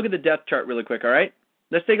let's go ahead and look at the depth chart really quick. All right,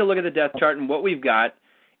 let's take a look at the depth chart and what we've got.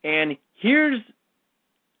 And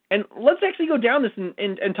let's actually go down this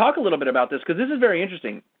and talk a little bit about this because this is very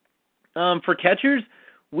interesting. For catchers,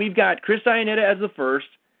 we've got Chris Iannetta as the first,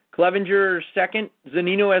 Clevenger second,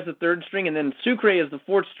 Zunino as the third string, and then Sucre as the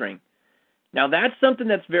fourth string. Now, that's something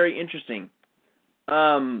that's very interesting.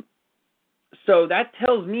 So that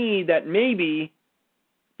tells me that maybe,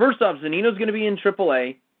 first off, Zunino's going to be in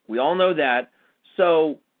AAA. We all know that.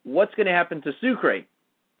 So what's going to happen to Sucre?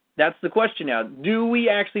 That's the question now. Do we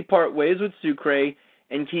actually part ways with Sucre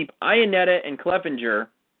and keep Iannetta and Clevenger,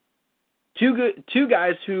 two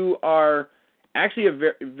guys who are actually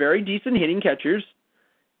very decent hitting catchers,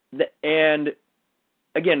 and,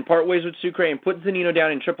 again, part ways with Sucre and put Zunino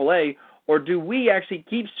down in AAA, or do we actually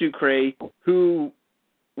keep Sucre, who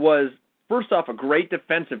was, first off, a great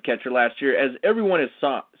defensive catcher last year, as everyone has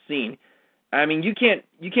seen? I mean, you can't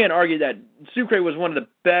argue that Sucre was one of the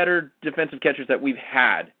better defensive catchers that we've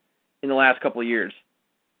had in the last couple of years.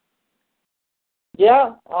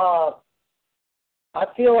 Yeah, I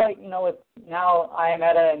feel like, with now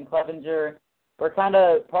Iannetta and Clevenger, we're kind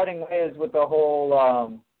of parting ways with the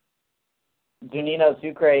whole Zunino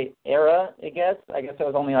Sucre era, I guess. It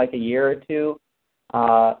was only like a year or two.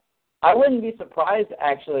 I wouldn't be surprised,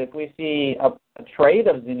 actually, if we see a trade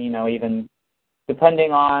of Zunino, even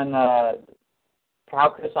depending on how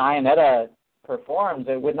Chris Iannetta performs.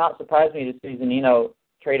 It would not surprise me to see Zunino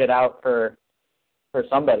traded out for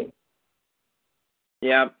somebody.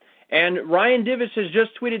 Yeah, and Ryan Divish has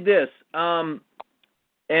just tweeted this, and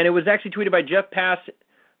it was actually tweeted by Jeff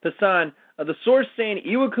Passan. The source saying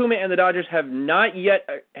Iwakuma and the Dodgers have not yet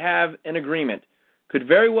have an agreement. Could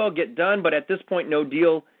very well get done, but at this point, no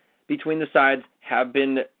deal between the sides have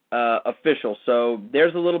been official. So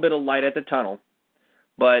there's a little bit of light at the tunnel.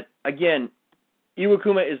 But again,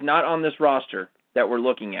 Iwakuma is not on this roster that we're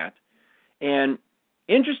looking at. And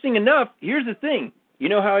interesting enough, here's the thing. You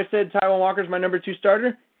know how I said Taijuan Walker's my number 2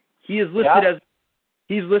 starter? He is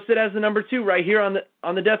listed as the number 2 right here on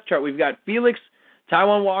the depth chart. We've got Felix,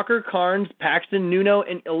 Taijuan Walker, Carnes, Paxton, Nuno,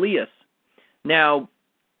 and Elias. Now,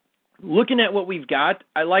 looking at what we've got,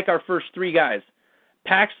 I like our first 3 guys.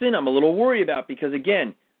 Paxton, I'm a little worried about because,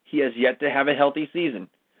 again, he has yet to have a healthy season.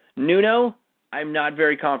 Nuno, I'm not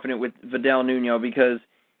very confident with Vidal Nuno because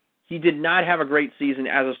he did not have a great season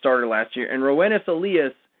as a starter last year. And Roenis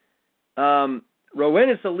Elias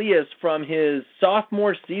from his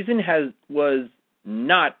sophomore season was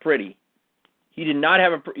not pretty. He did not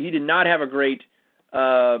have a great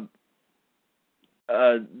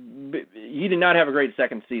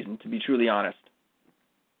second season, to be truly honest.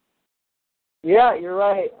 Yeah, you're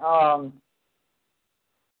right.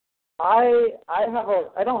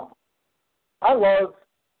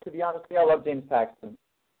 To be honest with you, I love James Paxton.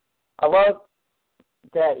 I love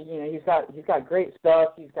that, he's got great stuff,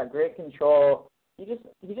 he's got great control. He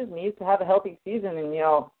just needs to have a healthy season, and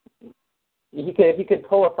if he could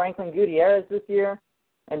pull a Franklin Gutierrez this year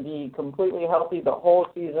and be completely healthy the whole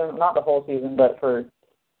season, not the whole season, but for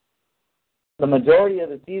the majority of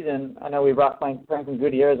the season. I know we brought Franklin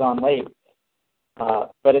Gutierrez on late.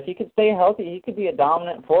 But if he could stay healthy, he could be a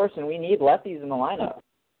dominant force, and we need lefties in the lineup.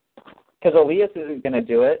 Because Elias isn't going to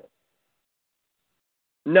do it.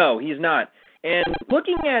 No, he's not. And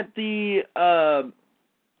looking at the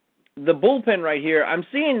bullpen right here, I'm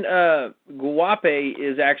seeing Guape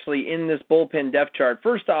is actually in this bullpen depth chart.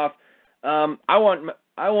 First off, I want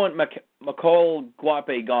McCall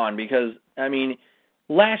Guape gone because, I mean,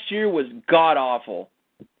 last year was god-awful.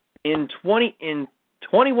 In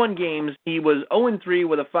 21 games, he was 0-3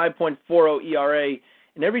 with a 5.40 ERA,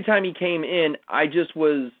 and every time he came in, I just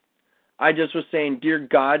was saying, "Dear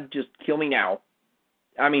God, just kill me now."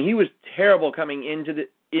 I mean, he was terrible coming into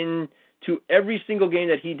every single game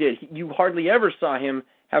that he did. You hardly ever saw him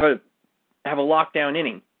have a lockdown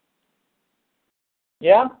inning.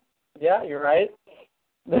 Yeah, you're right.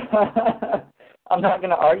 I'm not going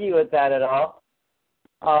to argue with that at all.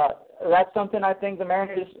 That's something I think the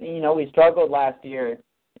Mariners, we struggled last year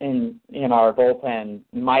in our bullpen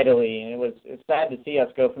mightily, and it's sad to see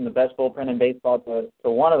us go from the best bullpen in baseball to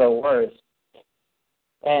one of the worst.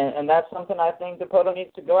 And that's something I think Dipoto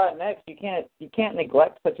needs to go at next. You can't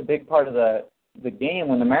neglect such a big part of the game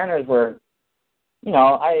when the Mariners were,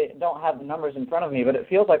 I don't have the numbers in front of me, but it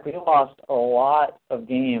feels like we lost a lot of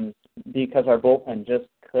games because our bullpen just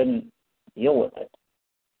couldn't deal with it.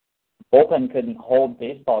 Bullpen couldn't hold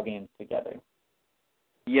baseball games together.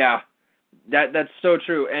 Yeah, that's so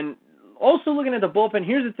true. And also looking at the bullpen,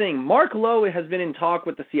 here's the thing. Mark Lowe has been in talk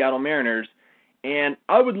with the Seattle Mariners, and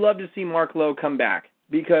I would love to see Mark Lowe come back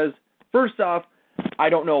because, first off, I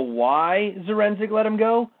don't know why Zarenzik let him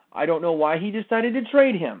go. I don't know why he decided to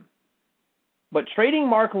trade him. But trading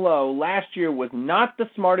Mark Lowe last year was not the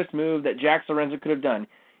smartest move that Jack Zarenzik could have done.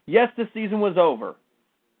 Yes, the season was over,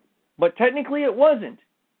 but technically it wasn't.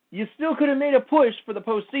 You still could have made a push for the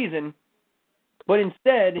postseason, but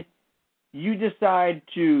instead you decide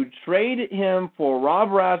to trade him for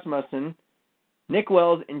Rob Rasmussen, Nick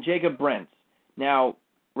Wells, and Jacob Brents. Now,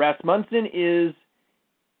 Rasmussen is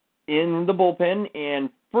in the bullpen, and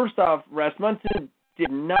first off, Rasmussen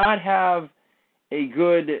did not have a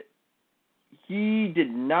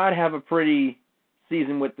pretty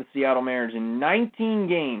season with the Seattle Mariners. In 19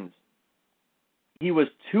 games, he was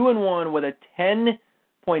 2-1 with a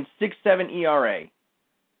 10.67 ERA.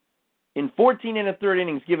 In 14 and a third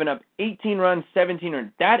innings, giving up 18 runs, 17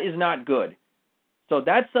 runs. That is not good. So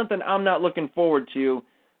that's something I'm not looking forward to.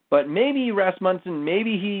 But maybe Rasmussen,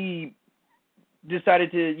 maybe he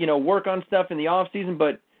decided to, work on stuff in the offseason.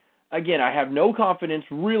 But, again, I have no confidence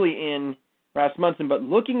really in Rasmussen. But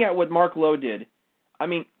looking at what Mark Lowe did, I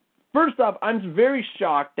mean, first off, I'm very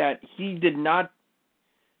shocked that he did not,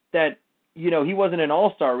 he wasn't an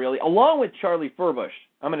all-star really, along with Charlie Furbush.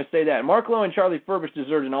 I'm going to say that. Mark Lowe and Charlie Furbush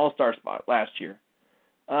deserved an all-star spot last year.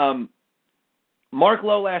 Mark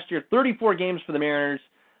Lowe last year, 34 games for the Mariners,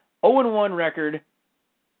 0-1 record,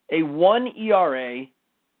 a 1 ERA.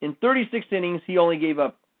 In 36 innings, he only gave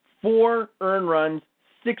up 4 earned runs,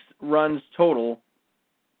 6 runs total.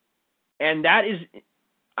 And that is,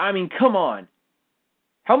 I mean, come on.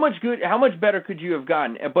 How much better could you have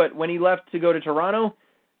gotten? But when he left to go to Toronto,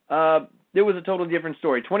 there was a totally different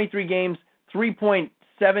story. 23 games, 3.79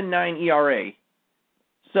 ERA.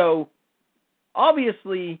 So,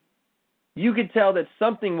 obviously, you could tell that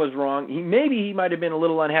something was wrong. Maybe he might have been a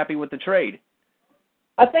little unhappy with the trade.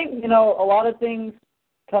 I think, a lot of things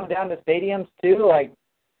come down to stadiums, too. Like,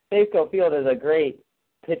 Safeco Field is a great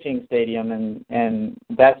pitching stadium, and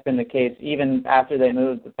that's been the case even after they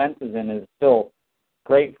moved the fences in. It's still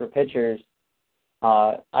great for pitchers.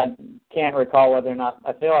 I can't recall whether or not,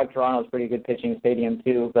 I feel like Toronto's a pretty good pitching stadium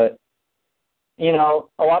too, but,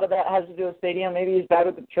 a lot of that has to do with stadium. Maybe he's bad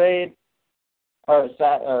with the trade or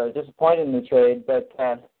disappointed in the trade, but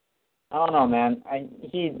I don't know, man.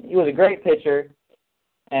 He was a great pitcher,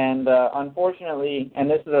 and unfortunately, and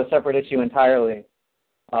this is a separate issue entirely,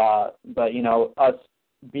 but, us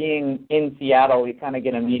being in Seattle, we kind of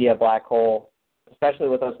get a media black hole, especially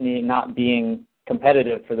with us not being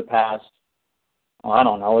competitive for the past, I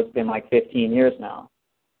don't know, it's been like 15 years now.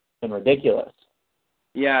 It's been ridiculous.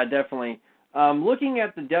 Yeah, definitely. Looking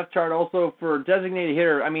at the depth chart also for designated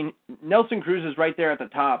hitter, I mean, Nelson Cruz is right there at the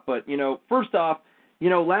top. But, first off,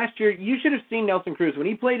 last year, you should have seen Nelson Cruz. When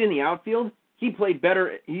he played in the outfield, he played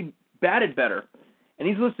better. He batted better. And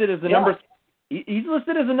he's listed as the he's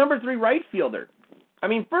listed as the number 3 right fielder. I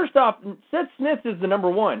mean, first off, Seth Smith is the number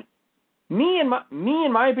 1. Me, in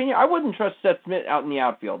my opinion, I wouldn't trust Seth Smith out in the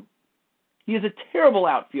outfield. He is a terrible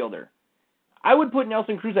outfielder. I would put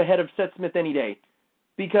Nelson Cruz ahead of Seth Smith any day.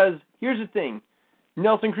 Because here's the thing.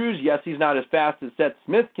 Nelson Cruz, yes, he's not as fast as Seth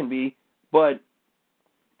Smith can be, but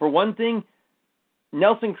for one thing,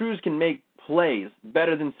 Nelson Cruz can make plays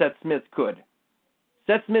better than Seth Smith could.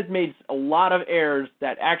 Seth Smith made a lot of errors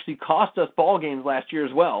that actually cost us ball games last year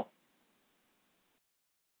as well.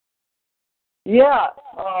 Yeah,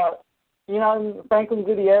 Franklin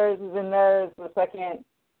Gutierrez is in there as the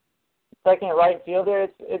second right fielder.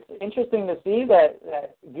 It's interesting to see that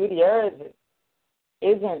Gutierrez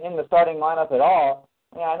isn't in the starting lineup at all.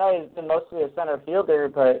 I mean, I know he's been mostly a center fielder,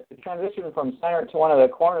 but the transition from center to one of the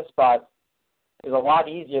corner spots is a lot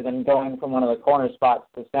easier than going from one of the corner spots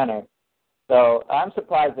to center. So I'm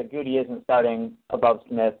surprised that Goody isn't starting above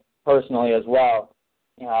Smith personally as well.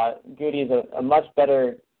 Goody's a much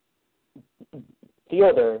better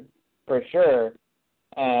fielder for sure,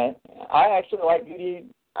 and I actually like Goody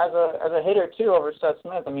as a hitter too over Seth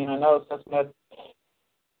Smith. I mean, I know Seth Smith,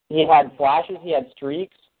 he had flashes, he had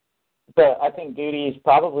streaks, but I think Goody is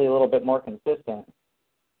probably a little bit more consistent.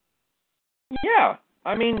 Yeah,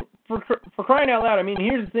 I mean, for crying out loud, I mean,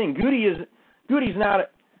 here's the thing: Goody's not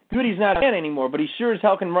a man anymore, but he sure as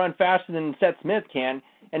hell can run faster than Seth Smith can,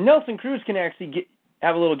 and Nelson Cruz can actually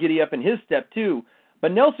have a little giddy up in his step too.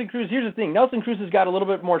 But Nelson Cruz, here's the thing: Nelson Cruz has got a little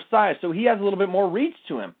bit more size, so he has a little bit more reach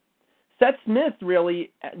to him. Seth Smith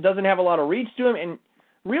really doesn't have a lot of reach to him, and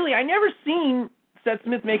really, I never seen Seth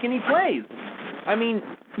Smith make any plays. I mean,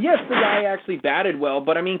 yes, the guy actually batted well,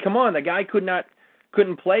 but I mean, come on, the guy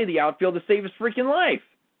couldn't play the outfield to save his freaking life.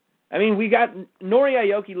 I mean, we got Nori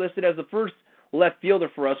Aoki listed as the first left fielder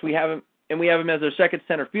for us. We have him as our second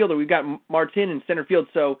center fielder. We've got Martin in center field,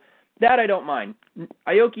 so that I don't mind.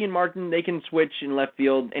 Aoki and Martin, they can switch in left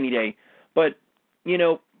field any day. But,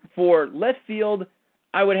 for left field,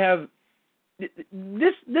 I would have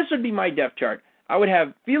this would be my depth chart. I would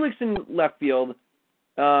have Felix in left field,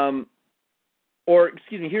 here's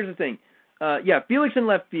the thing. Felix in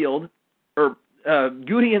left field, or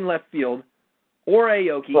Goody in left field, or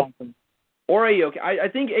Aoki. I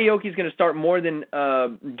think Aoki's going to start more than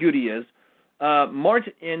Goody is.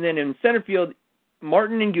 Martin, and then in center field,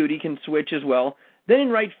 Martin and Goody can switch as well. Then in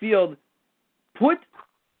right field, put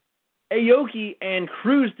Aoki and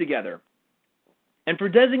Cruz together. And for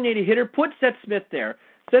designated hitter, put Seth Smith there.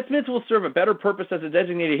 Seth Smith will serve a better purpose as a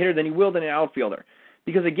designated hitter than he will than an outfielder.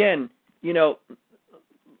 Because again, let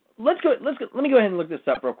me go ahead and look this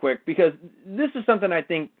up real quick, because this is something I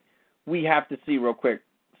think we have to see real quick.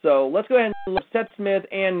 So let's go ahead and look at Seth Smith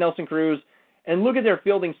and Nelson Cruz and look at their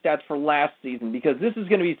fielding stats for last season, because this is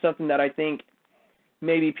going to be something that I think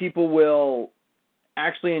maybe people will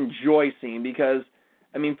actually enjoy seeing. Because,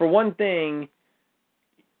 I mean, for one thing,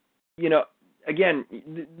 again,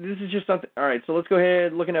 this is just something. All right, so let's go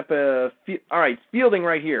ahead looking up fielding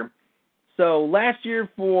right here. So last year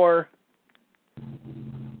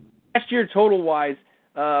total-wise,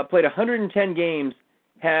 played 110 games,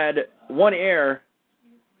 had one error.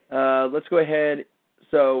 Let's go ahead.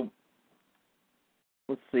 So,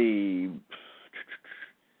 let's see.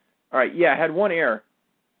 All right, had one error.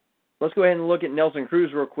 Let's go ahead and look at Nelson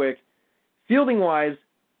Cruz real quick. Fielding-wise,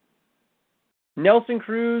 Nelson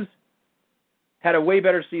Cruz had a way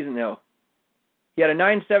better season, though. He had a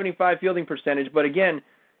 .975 fielding percentage, but again,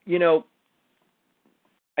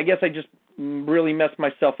 I guess I just really messed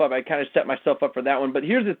myself up. I kind of set myself up for that one. But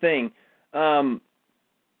here's the thing.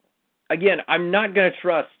 Again, I'm not going to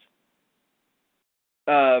trust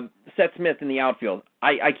Seth Smith in the outfield.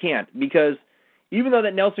 I can't, because even though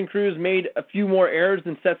that Nelson Cruz made a few more errors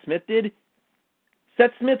than Seth Smith did,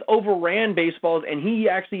 Seth Smith overran baseballs, and he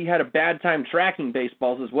actually had a bad time tracking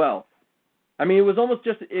baseballs as well. I mean, it was almost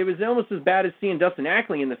as bad as seeing Dustin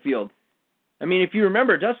Ackley in the field. I mean, if you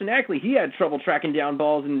remember, Dustin Ackley, he had trouble tracking down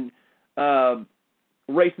balls and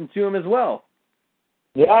racing to him as well.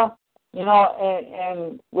 Yeah,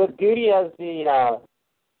 and with Goody as the,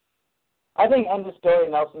 I think end of story,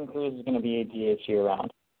 Nelson Cruz is going to be a DH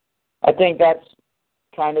year-round. I think that's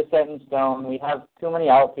kind of set in stone. We have too many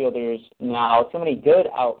outfielders now, too many good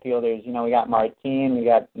outfielders. We got Martin, we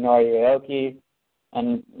got Nori Aoki,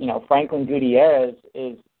 and, Franklin Gutierrez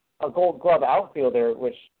is a Gold Glove outfielder,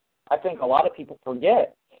 which I think a lot of people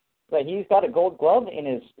forget that he's got a Gold Glove in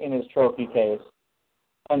his trophy case.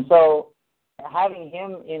 And so having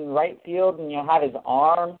him in right field and have his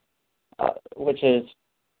arm, which is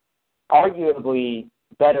arguably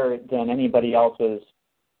better than anybody else's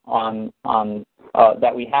on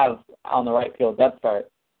that we have on the right field depth chart.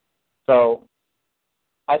 So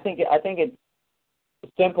I think it's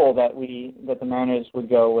simple that the Mariners would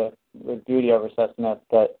go with Goody over Seth Smith,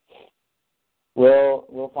 but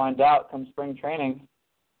we'll find out come spring training.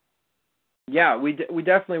 Yeah, we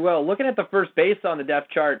definitely will. Looking at the first base on the depth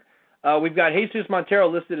chart, we've got Jesus Montero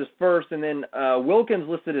listed as first, and then Wilkins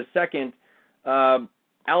listed as second.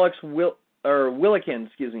 Wilkins,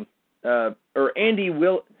 excuse me, or Andy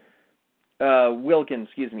Wilkins,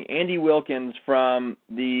 excuse me, Andy Wilkins from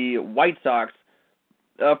the White Sox.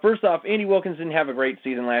 First off, Andy Wilkins didn't have a great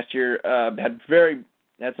season last year.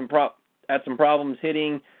 Had some problems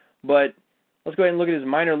hitting, but let's go ahead and look at his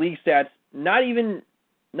minor league stats. Not even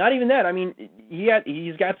that. I mean,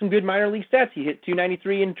 he's got some good minor league stats. He hit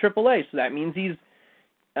 293 in AAA, so that means he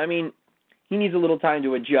needs a little time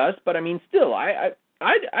to adjust. But I mean, still, I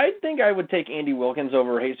think I would take Andy Wilkins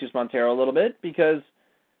over Jesus Montero a little bit because,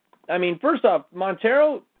 I mean, first off,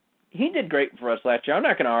 Montero, he did great for us last year. I'm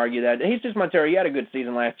not going to argue that. Jesus Montero, he had a good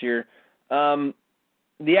season last year.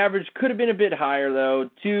 The average could have been a bit higher, though.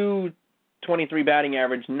 223 batting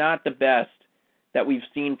average, not the best that we've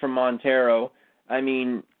seen from Montero. I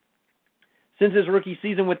mean, since his rookie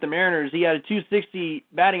season with the Mariners, he had a 260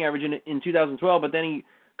 batting average in 2012, but then he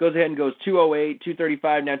goes ahead and goes 208,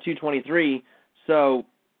 235, now 223. So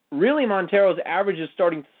really Montero's average is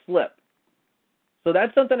starting to slip. So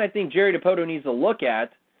that's something I think Jerry Dipoto needs to look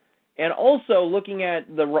at. And also looking at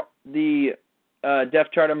the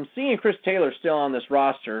depth chart, I'm seeing Chris Taylor still on this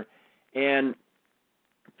roster. And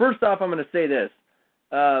first off, I'm going to say this.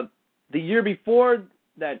 The year before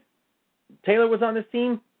that Taylor was on this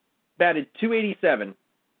team, batted 287.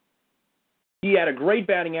 He had a great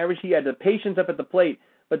batting average. He had the patience up at the plate.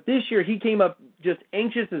 But this year he came up just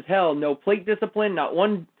anxious as hell. No plate discipline, not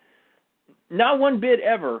one bit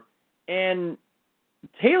ever. And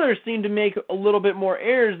Taylor seemed to make a little bit more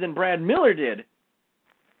errors than Brad Miller did.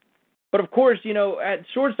 But of course, at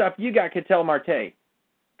shortstop you got Ketel Marte.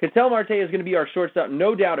 Ketel Marte is going to be our shortstop,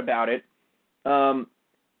 no doubt about it.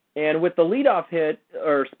 And with the leadoff hit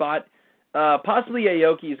or spot, possibly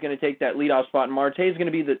Aoki is going to take that leadoff spot, and Marte is going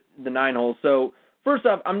to be the 9-hole. So first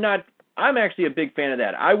off, I'm actually a big fan of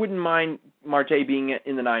that. I wouldn't mind Marte being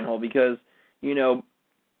in the 9-hole because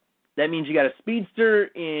that means you got a speedster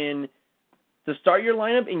to start your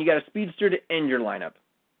lineup, and you got a speedster to end your lineup.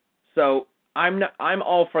 So I'm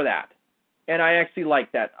all for that, and I actually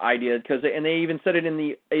like that idea and they even said it in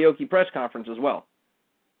the Aoki press conference as well.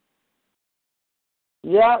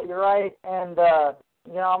 Yeah, you're right. And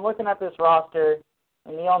I'm looking at this roster,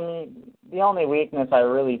 and the only weakness I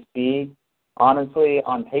really see, honestly,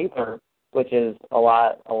 on paper, which is a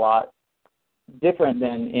lot different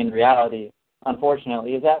than in reality,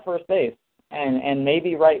 unfortunately, is at first base and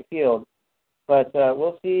maybe right field. But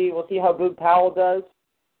we'll see how Boog Powell does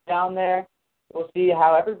down there. We'll see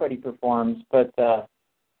how everybody performs. But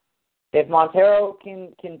if Montero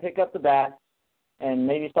can pick up the bat and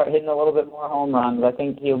maybe start hitting a little bit more home runs, I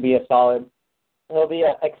think he'll be an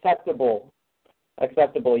acceptable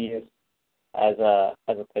use as a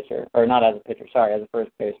pitcher, or not as a pitcher, sorry, as a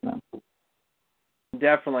first baseman.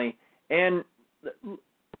 Definitely. And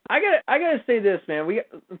I gotta say this, man.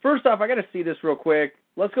 First off, I gotta see this real quick.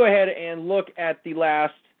 Let's go ahead and look at the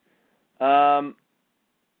last.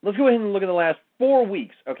 Let's go ahead and look at the last 4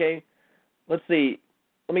 weeks. Okay. Let's see.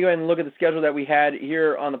 Let me go ahead and look at the schedule that we had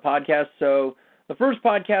here on the podcast. So the first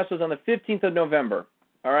podcast was on the 15th of November.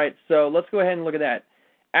 All right. So let's go ahead and look at that.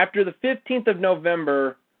 After the 15th of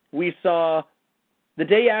November, we saw the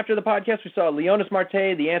day after the podcast, we saw Leonis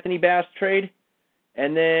Marte, the Anthony Bass trade,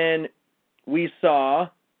 and then we saw.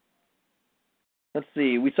 Let's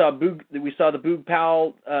see. We saw the Boog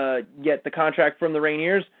Powell get the contract from the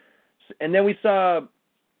Rainiers, and then we saw,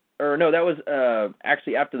 or no, that was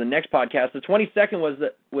actually after the next podcast. The 22nd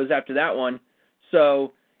was after that one.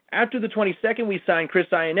 So after the 22nd, we signed Chris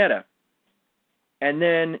Iannetta, and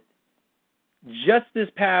then just this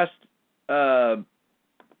past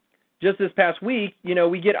week,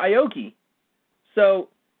 we get Aoki. So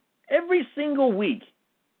every single week,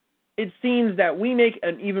 it seems that we make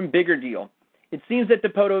an even bigger deal. It seems that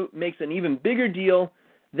Dipoto makes an even bigger deal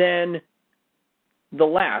than the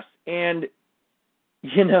last. And,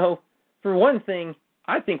 for one thing,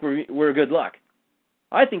 I think we're good luck.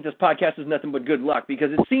 I think this podcast is nothing but good luck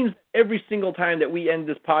because it seems every single time that we end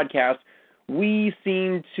this podcast, we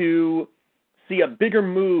seem to see a bigger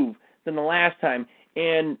move than the last time.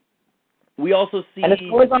 And we also see... And it's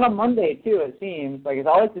always on a Monday, too, it seems. Like, it's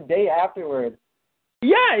always the day afterwards.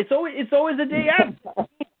 Yeah, it's always the day after.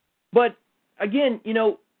 But... again,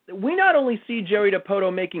 we not only see Jerry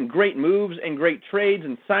Dipoto making great moves and great trades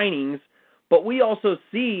and signings, but we also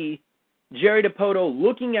see Jerry Dipoto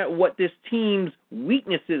looking at what this team's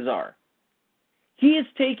weaknesses are.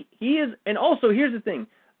 And also, here's the thing.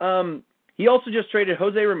 He also just traded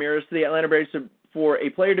Jose Ramirez to the Atlanta Braves for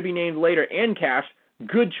a player to be named later and cash.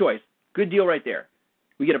 Good choice. Good deal right there.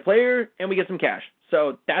 We get a player and we get some cash.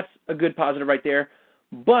 So that's a good positive right there.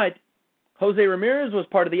 But Jose Ramirez was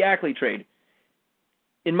part of the Ackley trade.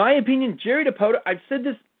 In my opinion, Jerry Dipoto, I've said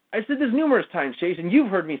this numerous times, Chase, and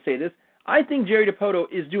you've heard me say this. I think Jerry Dipoto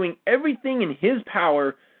is doing everything in his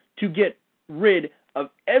power to get rid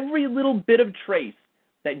of every little bit of trace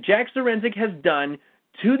that Jack Zarenzik has done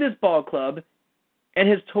to this ball club and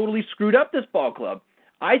has totally screwed up this ball club.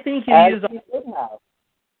 I think he As is. he should have.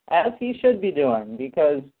 As he should be doing,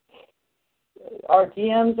 because our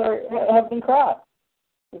GMs have been crap.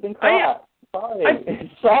 They've been crap.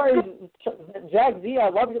 Sorry, Jack Z. I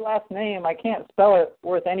love your last name. I can't spell it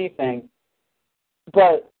worth anything,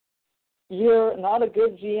 but you're not a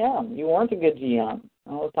good GM. You weren't a good GM.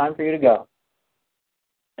 Well, it's time for you to go.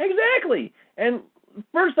 Exactly. And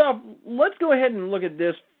first off, let's go ahead and look at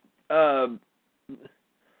this. Let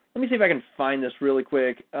me see if I can find this really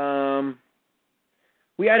quick.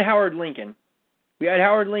 We had Howard Lincoln. We had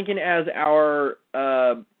Howard Lincoln as our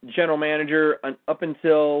general manager up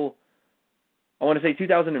until, I want to say,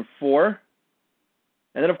 2004.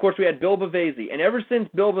 And then, of course, we had Bill Bavasi. And ever since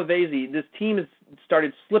Bill Bavasi, this team has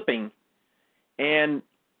started slipping. And,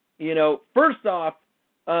 first off,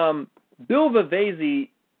 Bill Bavasi,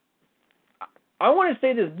 I want to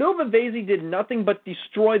say this. Bill Bavasi did nothing but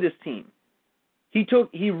destroy this team.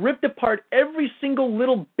 He ripped apart every single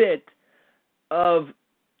little bit of.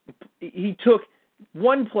 He took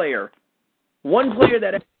one player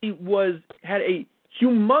that actually had a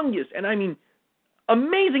humongous, and I mean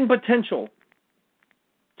amazing potential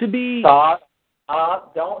to be. Stop!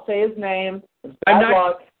 Don't say his name. It's bad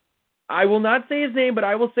luck. I will not say his name, but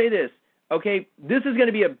I will say this. Okay, this is going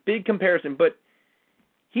to be a big comparison, but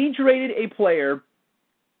he traded a player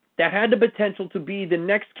that had the potential to be the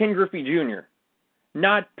next Ken Griffey Jr.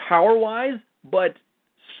 Not power-wise, but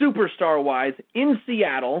superstar-wise in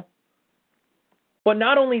Seattle. But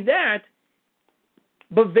not only that,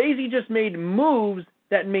 Bavasi just made moves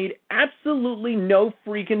that made absolutely no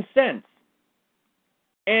freaking sense.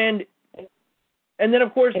 And then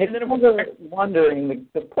of course, wondering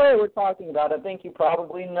the player we're talking about. I think you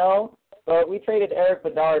probably know, but we traded Eric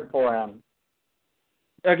Bedard for him.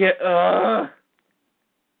 Okay. Oh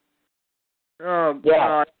yeah.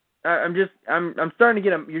 God. I'm starting to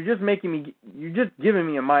get you're just giving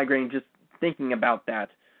me a migraine just thinking about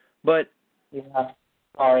that. But yeah,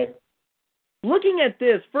 sorry. Looking at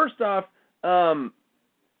this, first off,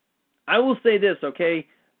 I will say this, okay?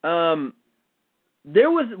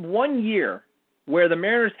 There was 1 year where the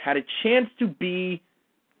Mariners had a chance to be,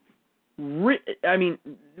 where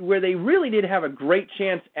they really did have a great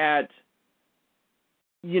chance at,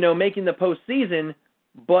 making the postseason,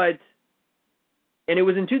 and it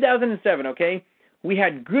was in 2007, okay? We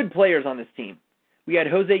had good players on this team. We had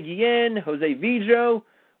Jose Guillen, Jose Vidro.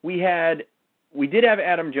 We did have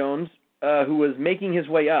Adam Jones, who was making his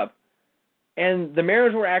way up. And the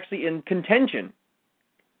Mariners were actually in contention.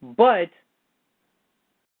 But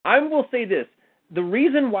I will say this. The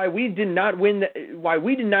reason why we did not win, why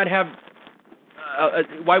we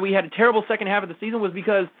had a terrible second half of the season was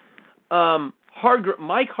because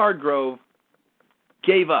Mike Hargrove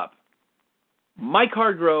gave up. Mike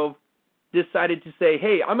Hargrove decided to say,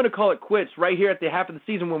 hey, I'm going to call it quits right here at the half of the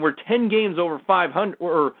season when we're 10 games over 500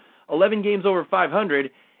 or 11 games over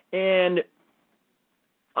 500, and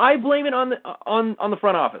I blame it on the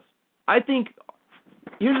front office. I think,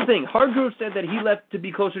 here's the thing, Hargrove said that he left to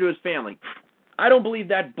be closer to his family. I don't believe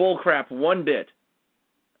that bullcrap one bit.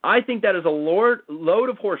 I think that is a load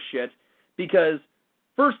of horse shit because,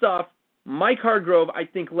 first off, Mike Hargrove, I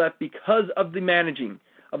think, left because of the managing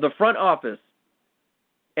of the front office.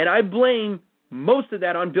 And I blame most of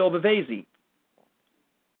that on Bill Bavasi.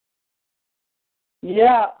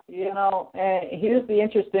 Yeah, and here's an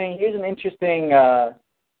interesting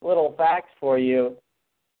little fact for you.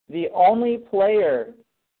 The only player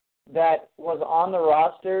that was on the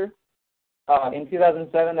roster in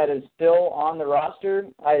 2007 that is still on the roster,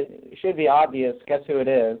 should be obvious. Guess who it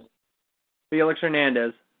is? Felix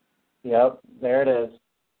Hernandez. Yep, there it is.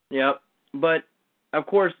 Yep, but of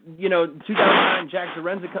course, 2009 Jack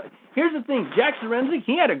Zaremski. Here's the thing, Jack Zaremski,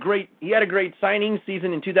 he had a great signing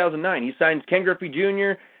season in 2009. He signed Ken Griffey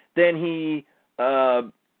Jr. Then he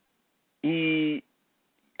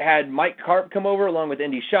had Mike Karp come over along with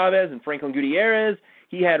Endy Chavez and Franklin Gutierrez.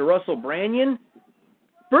 He had Russell Branyan.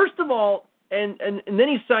 First of all, and then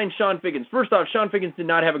he signed Sean Figgins. First off, Sean Figgins did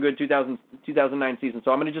not have a good 2009 season,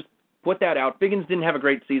 so I'm going to just put that out. Figgins didn't have a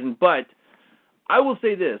great season, but I will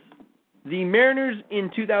say this. The Mariners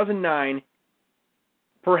in 2009,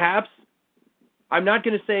 perhaps, I'm not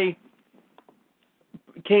going to say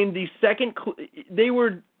came the second, they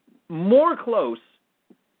were more close,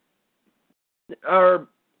 or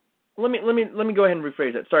let me go ahead and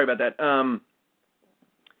rephrase that. Sorry about that.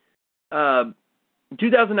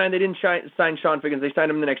 2009, they didn't sign Sean Figgins. They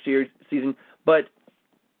signed him the next season, but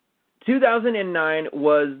 2009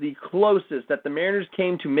 was the closest that the Mariners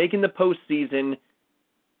came to making the postseason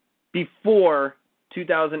before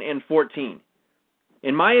 2014.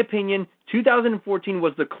 In my opinion, 2014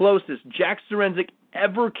 was the closest Jack Zduriencik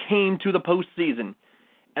ever came to the postseason.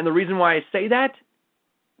 And the reason why I say that,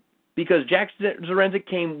 because Jack Zduriencik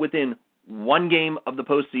came within one game of the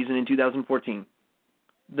postseason in 2014.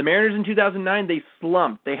 The Mariners in 2009, they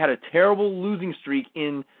slumped. They had a terrible losing streak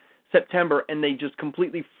in September, and they just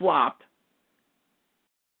completely flopped.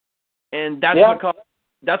 And that's what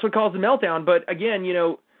caused the meltdown. But again,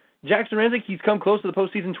 Jack Zduriencik, he's come close to the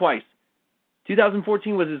postseason twice.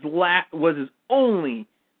 2014 was his only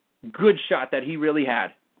good shot that he really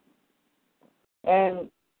had. And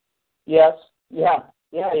yes,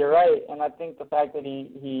 you're right. And I think the fact that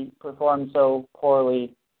he performed so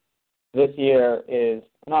poorly this year is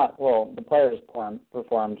not, well, the players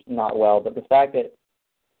performed not well, but the fact that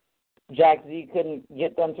Jack Z couldn't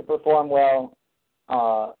get them to perform well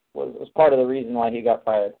was part of the reason why he got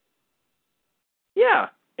fired. Yeah,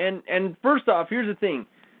 and first off, here's the thing.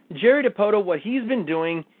 Jerry Dipoto, what he's been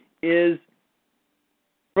doing is,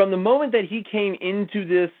 from the moment that he came to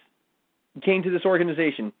this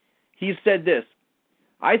organization, he's said this.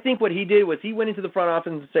 I think what he did was he went into the front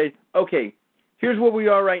office and said, okay, here's where we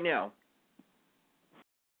are right now.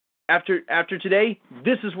 After today,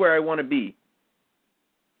 this is where I want to be.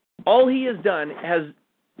 All he's done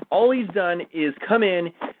is come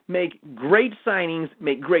in, make great signings,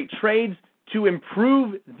 make great trades to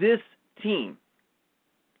improve this team.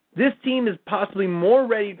 This team is possibly more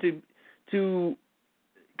ready to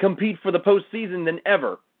compete for the postseason than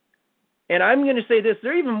ever. And I'm going to say this,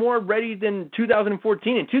 they're even more ready than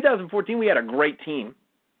 2014. In 2014, we had a great team.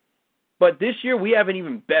 But this year, we have an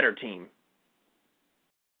even better team.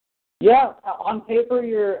 Yeah, on paper,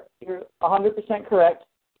 you're 100% correct.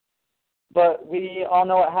 But we all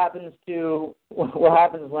know what happens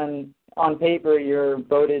when, on paper, you're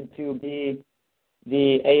voted to be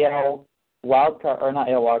the AL wildcard, or not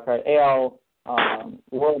AL wildcard, AL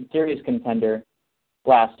World Series contender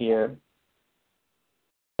last year.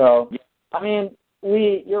 So, I mean,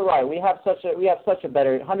 you're right. We have such a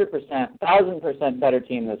better, 100%, 1,000% better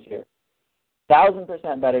team this year.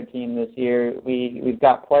 1,000% better team this year. We've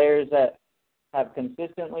got players that have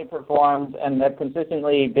consistently performed and have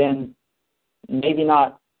consistently been maybe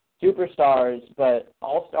not superstars, but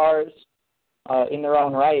all-stars in their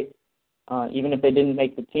own right, even if they didn't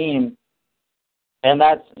make the team. And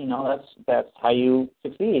that's how you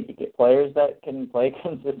succeed. You get players that can play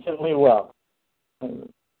consistently well.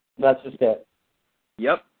 That's just it.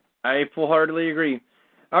 Yep, I full-heartedly agree.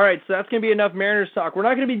 All right, so that's going to be enough Mariners talk. We're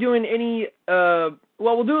not going to be doing any,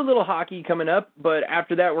 we'll do a little hockey coming up, but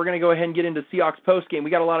after that we're going to go ahead and get into Seahawks postgame.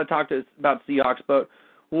 We got a lot of talk about Seahawks, but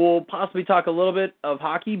we'll possibly talk a little bit of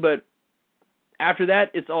hockey, but after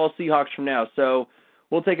that it's all Seahawks from now. So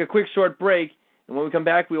we'll take a quick short break, and when we come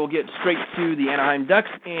back we will get straight to the Anaheim Ducks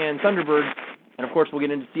and Thunderbirds, and of course we'll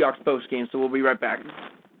get into Seahawks postgame, so we'll be right back.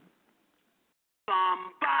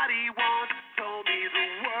 Somebody once told me the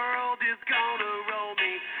world is gonna roll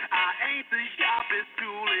me. I ain't the sharpest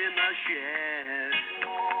tool in the shed. She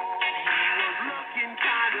was looking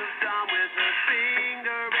kind of dumb with her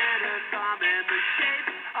finger and her thumb in the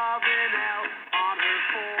shape of an L on her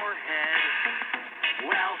forehead.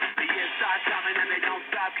 Well, the years start coming and they don't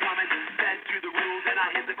stop coming. Set to the rules and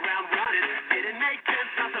I hit the ground running. Didn't make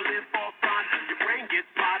sense not to live for fun. Your brain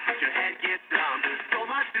gets smart, but your head gets dumb. So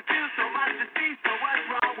much to do, so much to see. So what's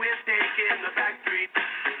wrong with taking the back streets?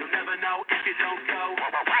 You'll never know if you don't go.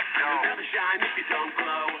 You'll never shine if you don't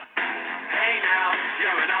glow. Hey now,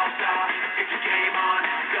 you're an all-star. Get your game on,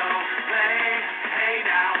 go play. Hey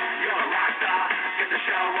now, you're a rock star. Get the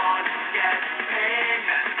show on, get paid.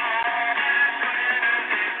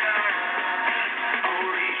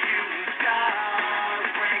 Only shooting stars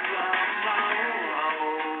break the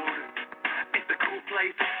mold. It's a cool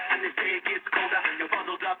place, and they say it gets colder. You're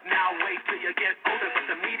bundled up now, wait till you get older. But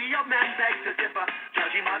the media men beg to differ,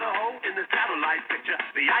 judging by the hole in the satellite picture.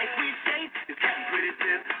 The ice we skate is getting pretty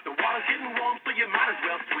thin. The water's getting warm, so you might as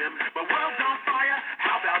well swim. My world's on fire,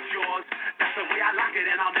 how about yours? That's the way I like it,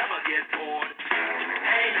 and I'll never get bored.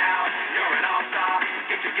 Hey now, you're an all-star.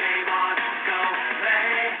 Get your game on, go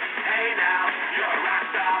play. Hey now, you're a rock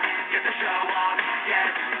star. Get the show on,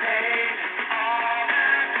 get paid.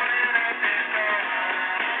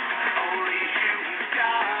 Only shooting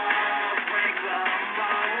stars break the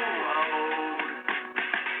mold.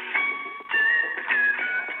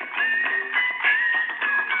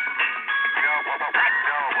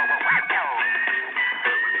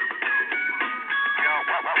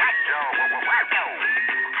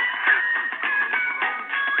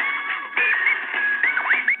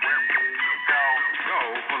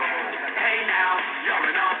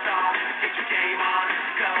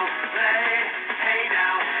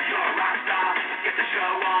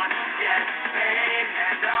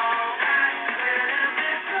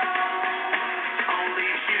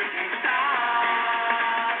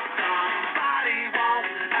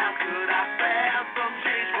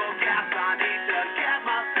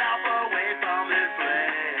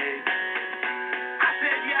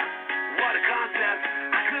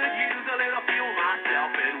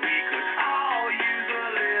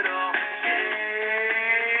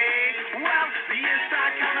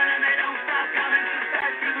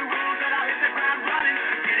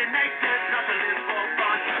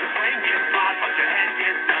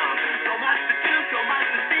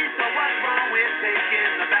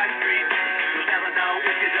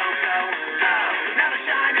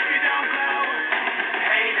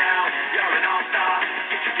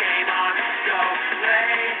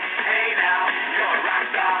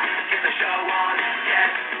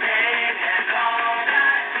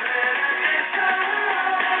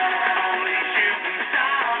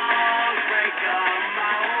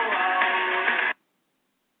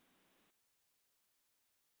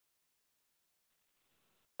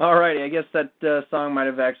 All righty, I guess that song might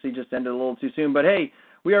have actually just ended a little too soon. But hey,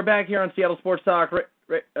 we are back here on Seattle Sports Talk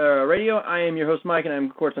Radio. I am your host, Mike, and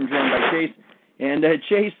I'm joined by Chase. And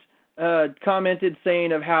Chase commented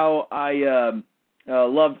saying of how I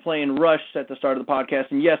loved playing Rush at the start of the podcast.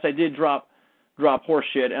 And yes, I did drop horse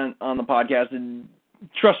shit on the podcast. And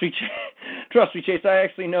trust me, Chase, I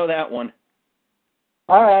actually know that one.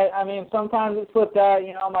 All right. I mean, sometimes it slipped out.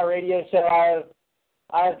 You know, on my radio show,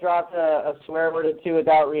 I've dropped a swear word or two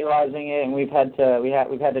without realizing it, and we've had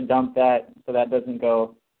to dump that so that doesn't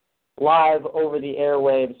go live over the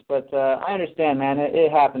airwaves. But I understand, man.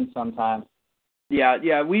 It happens sometimes.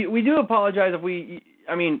 Yeah. We do apologize if we.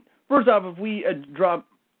 I mean, first off, if we drop,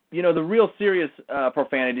 the real serious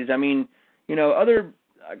profanities. I mean, other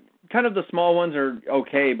kind of the small ones are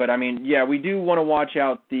okay, but I mean, yeah, we do want to watch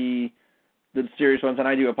out the serious ones, and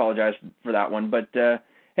I do apologize for that one. But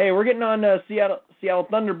hey, we're getting on Seattle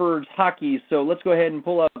Thunderbirds hockey, so let's go ahead and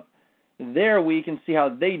pull up their week and see how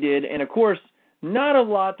they did. And of course, not a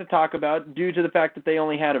lot to talk about due to the fact that they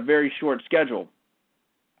only had a very short schedule.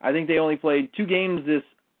 I think they only played 2 games this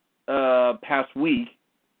past week.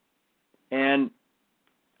 And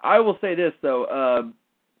I will say this, though.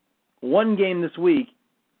 One game this week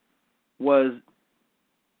was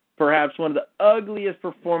perhaps one of the ugliest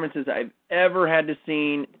performances I've ever had to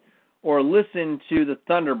see or listen to the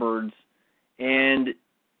Thunderbirds. And,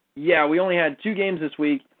 yeah, we only had 2 games this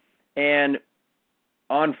week. And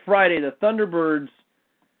on Friday, the Thunderbirds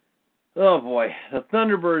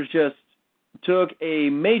just took a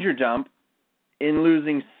major jump in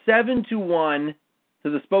losing 7-1 to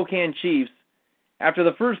the Spokane Chiefs. After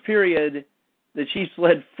the first period, the Chiefs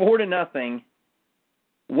led 4-0,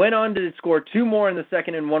 went on to score 2 more in the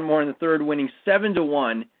second and 1 more in the third, winning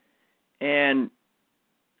 7-1. And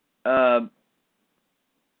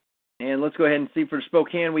let's go ahead and see for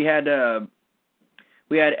Spokane. We had Adam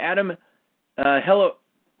Helowaka,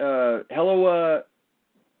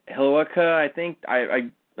 I think.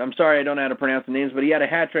 I'm sorry, I don't know how to pronounce the names, but he had a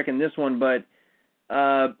hat trick in this one. But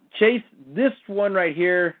Chase, this one right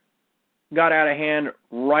here got out of hand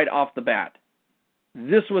right off the bat.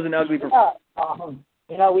 This was an ugly performance.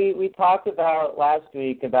 We talked about last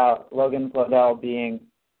week about Logan Flodell being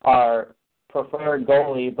our preferred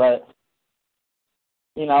goalie, but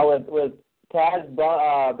with Taz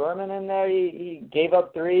Berman in there, he gave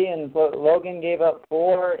up 3, and Logan gave up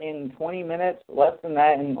 4 in 20 minutes, less than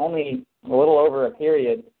that, in only a little over a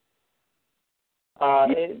period.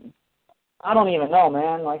 I don't even know,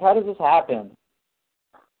 man. Like, how does this happen?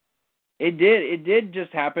 It did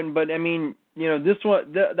just happen, but I mean, this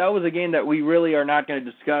one, that was a game that we really are not going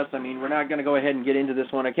to discuss. I mean, we're not going to go ahead and get into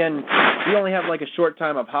this one. Again, we only have like a short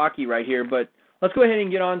time of hockey right here, but let's go ahead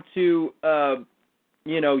and get on to,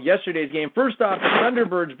 yesterday's game. First off, the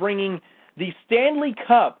Thunderbirds bringing the Stanley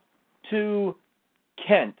Cup to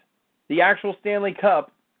Kent, the actual Stanley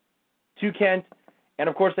Cup to Kent, and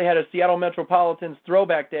of course they had a Seattle Metropolitans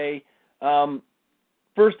throwback day.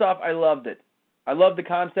 First off, I loved it. I loved the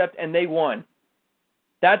concept, and they won.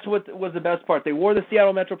 That's what was the best part. They wore the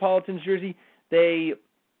Seattle Metropolitans jersey. They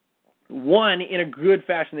won in a good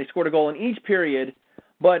fashion. They scored a goal in each period.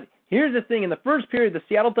 But here's the thing. In the first period, the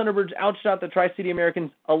Seattle Thunderbirds outshot the Tri-City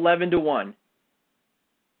Americans 11-1.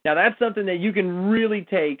 Now, that's something that you can really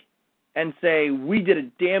take and say, we did a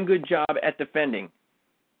damn good job at defending,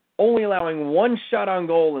 only allowing 1 shot on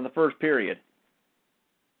goal in the first period.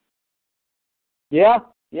 Yeah,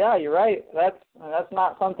 you're right. That's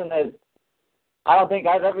not something that I don't think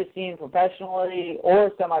I've ever seen professionally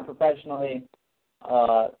or semi-professionally,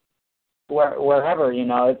 wherever.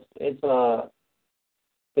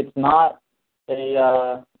 It's not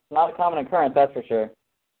a common occurrence, that's for sure.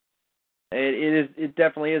 It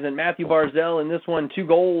definitely isn't. Matthew Barzell in this one, 2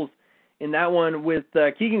 goals in that one, with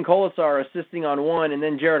Keegan Colasar assisting on 1, and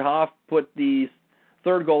then Jared Hoff put the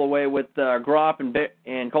third goal away with Gropp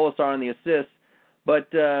and Colasar on the assist. But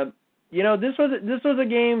this was a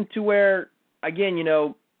game to where, again,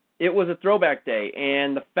 it was a throwback day,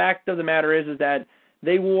 and the fact of the matter is that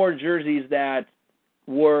they wore jerseys that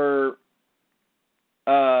were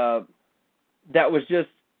that was just,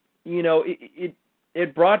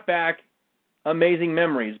 it brought back amazing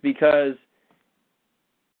memories because,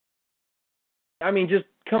 I mean, just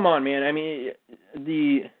come on, man. I mean,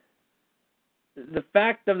 the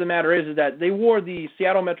fact of the matter is that they wore the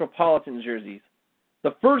Seattle Metropolitans jerseys,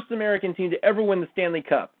 the first American team to ever win the Stanley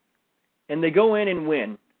Cup, and they go in and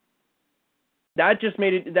win. That just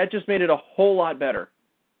made it a whole lot better.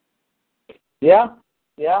 Yeah,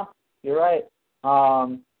 you're right.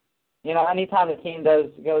 Anytime a team goes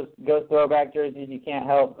throwback jerseys, you can't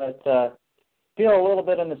help but feel a little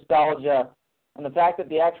bit of nostalgia And the fact that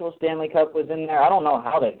the actual Stanley Cup was in there, I don't know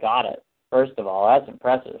how they got it, first of all. That's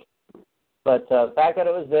impressive. But the fact that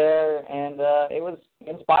it was there and it was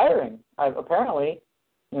inspiring, apparently,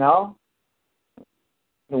 you know,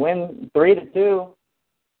 to win 3-2, you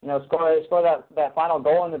know, score that final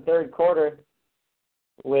goal in the third quarter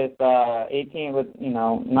with 18 with, you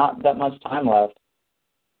know, not that much time left.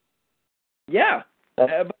 Yeah.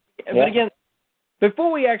 But again,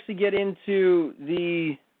 before we get into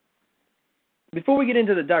the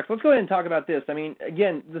Ducks, let's go ahead and talk about this. I mean,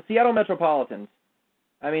 again, the Seattle Metropolitans.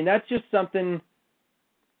 I mean, that's just something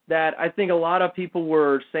that I think a lot of people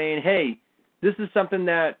were saying, hey, this is something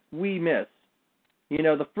that we miss. You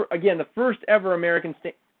know, the first ever American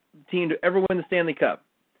team to ever win the Stanley Cup.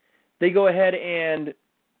 They go ahead and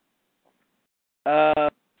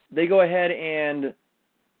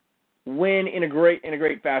win in a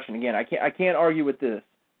great fashion. Again, I can't argue with this.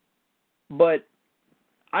 But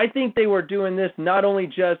I think they were doing this not only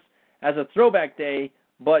just as a throwback day,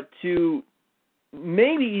 but to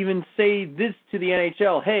maybe even say this to the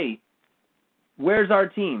NHL, hey, where's our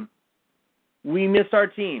team? We missed our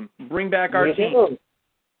team. Bring back our team.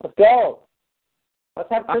 Let's go. Let's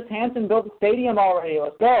have Chris Hansen build a stadium already.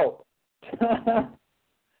 Let's go.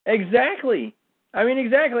 Exactly. I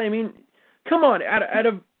mean, come on. Out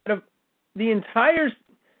of the entire,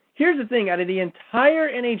 here's the thing. Out of the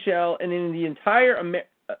entire NHL and in the entire,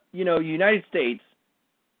 United States,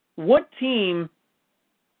 what team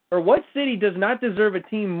or what city does not deserve a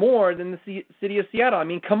team more than the city of Seattle? I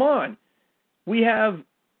mean, come on. We have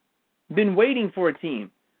been waiting for a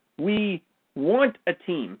team. We want a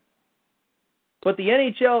team. But the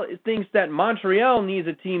NHL thinks that Montreal needs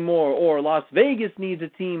a team more or Las Vegas needs a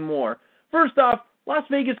team more. First off, Las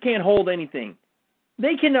Vegas can't hold anything.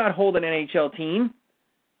 They cannot hold an NHL team.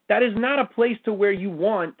 That is not a place to where you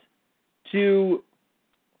want to,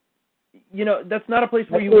 that's not a place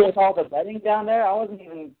where you want. With all the betting down there, I wasn't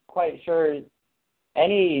even quite sure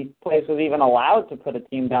any place was even allowed to put a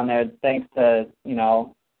team down there thanks to,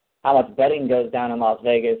 how much betting goes down in Las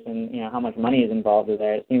Vegas and, how much money is involved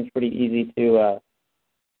there. It seems pretty easy to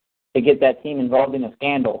get that team involved in a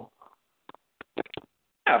scandal.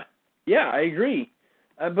 Yeah, I agree.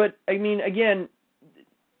 But, I mean, again,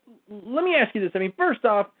 let me ask you this. I mean, first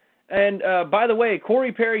off, and by the way,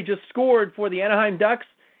 Corey Perry just scored for the Anaheim Ducks,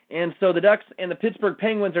 and so the Ducks and the Pittsburgh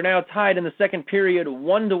Penguins are now tied in the second period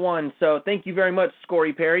 1-1. So thank you very much,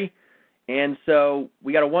 Corey Perry. And so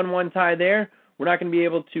we got a 1-1 tie there. We're not going to be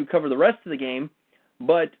able to cover the rest of the game.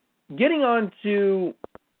 But getting on to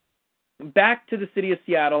back to the city of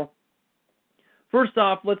Seattle, first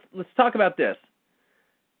off, let's talk about this.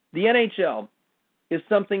 The NHL is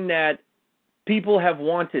something that people have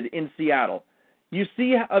wanted in Seattle. You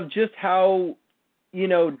see of just how,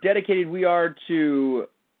 dedicated we are to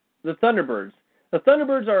the Thunderbirds. The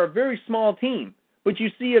Thunderbirds are a very small team, but you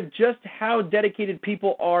see of just how dedicated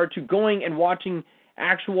people are to going and watching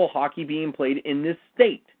actual hockey being played in this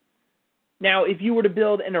state. Now, if you were to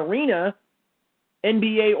build an arena,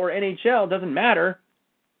 NBA or NHL, doesn't matter,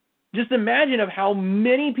 just imagine of how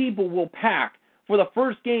many people will pack for the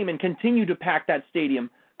first game and continue to pack that stadium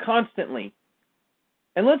constantly.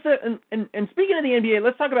 And let's and speaking of the NBA,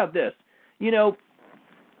 let's talk about this. They're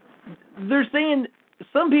saying,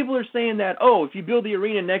 some people are saying that, if you build the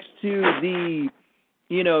arena next to the,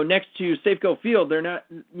 next to Safeco Field, they're not,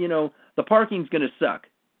 the parking's going to suck.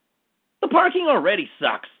 The parking already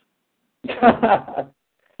sucks.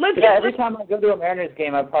 Every time I go to a Mariners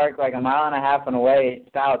game, I park like a mile and a half away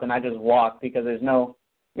south, and I just walk because there's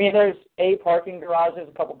there's a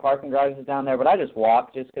couple parking garages down there, but I just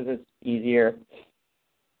walk just because it's easier.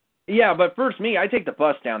 Yeah, but first me, I take the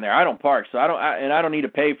bus down there. I don't park, so I don't need to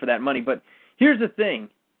pay for that money. But here's the thing.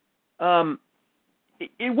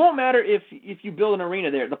 It won't matter if you build an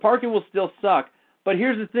arena there. The parking will still suck. But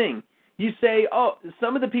here's the thing. You say,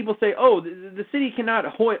 some of the people say, the city cannot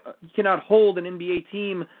hold an NBA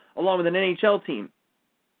team along with an NHL team.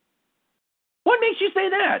 What makes you say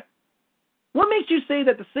that? What makes you say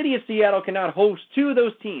that the city of Seattle cannot host two of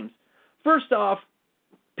those teams? First off,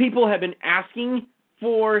 people have been asking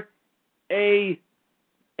for a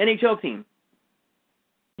NHL team.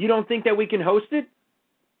 You don't think that we can host it?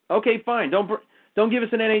 Okay, fine. Don't give us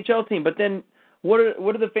an NHL team. But then what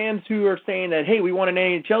are the fans who are saying that, hey, we want an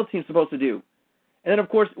NHL team supposed to do? And then, of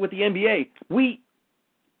course, with the NBA,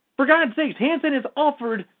 for God's sakes, Hansen has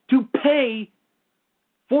offered to pay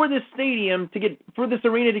for this stadium for this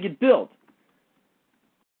arena to get built.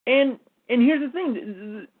 And here's the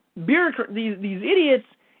thing: these idiots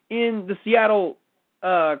in the Seattle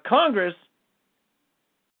Congress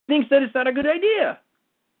thinks that it's not a good idea.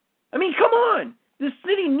 I mean, come on! the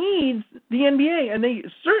city needs the NBA, and they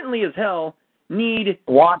certainly as hell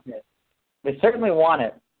want it. They certainly want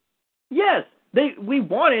it. Yes, we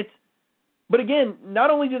want it. But again, not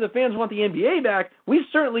only do the fans want the NBA back, we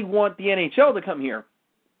certainly want the NHL to come here.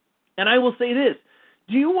 And I will say this.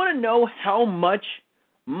 Do you want to know how much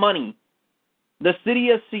money the city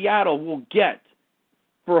of Seattle will get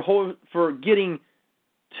for getting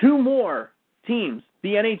two more teams,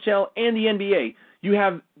 the NHL and the NBA? You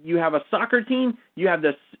have a soccer team, you have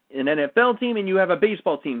an NFL team, and you have a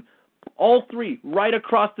baseball team. All three right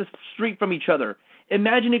across the street from each other.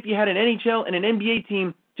 Imagine if you had an NHL and an NBA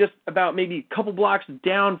team just about maybe a couple blocks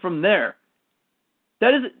down from there.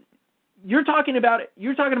 You're talking about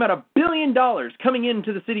 $1 billion coming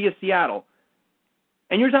into the city of Seattle,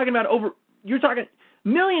 and you're talking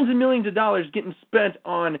millions and millions of dollars getting spent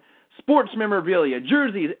on sports memorabilia,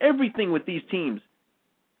 jerseys, everything with these teams.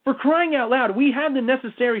 For crying out loud, we have the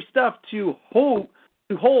necessary stuff to hold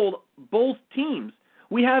both teams.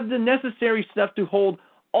 We have the necessary stuff to hold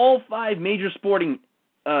all 5 major sporting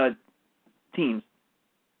teams.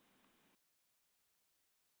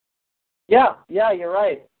 Yeah, you're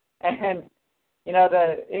right. And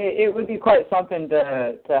it would be quite something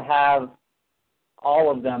to have all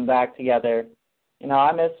of them back together.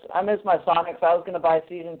 I miss my Sonics. I was going to buy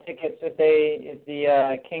season tickets if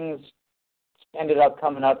the Kings ended up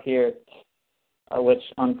coming up here, which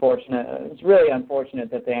it's really unfortunate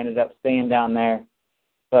that they ended up staying down there.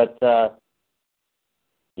 But we'll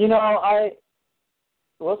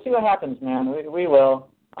see what happens, man. We will.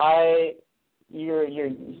 You're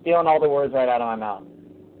stealing all the words right out of my mouth.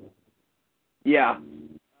 Yeah.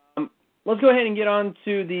 Let's go ahead and get on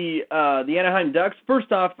to the Anaheim Ducks.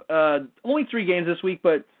 First off, only 3 games this week,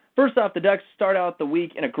 but first off, the Ducks start out the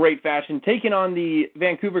week in a great fashion, taking on the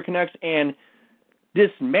Vancouver Canucks and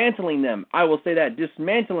dismantling them. I will say that,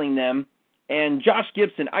 dismantling them. And Josh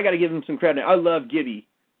Gibson, I got to give him some credit. I love Gibby.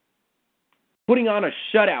 Putting on a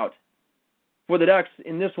shutout for the Ducks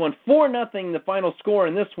in this one. 4-0 the final score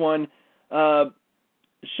in this one.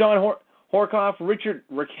 Sean Horkoff, Richard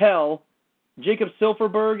Raquel, Jacob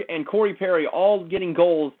Silverberg, and Corey Perry all getting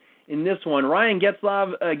goals in this one. Ryan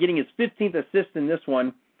Getzlaf getting his 15th assist in this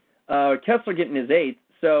one. Kessler getting his 8th.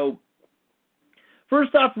 So,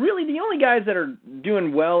 first off, really the only guys that are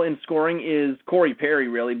doing well in scoring is Corey Perry,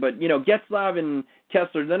 really. But, Getzlaf and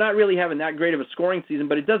Kessler, they're not really having that great of a scoring season,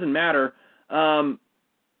 but it doesn't matter.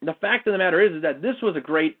 The fact of the matter is that this was a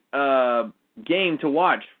great game to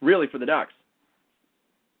watch, really, for the Ducks.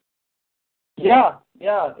 Yeah,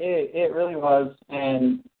 it really was.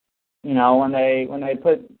 And when they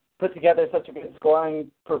put together such a good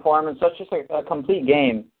scoring performance, such just a complete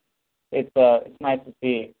game, it's nice to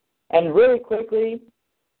see. And really quickly,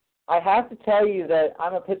 I have to tell you that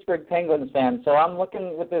I'm a Pittsburgh Penguins fan, so I'm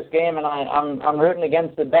looking with this game and I'm rooting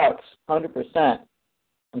against the Ducks 100%.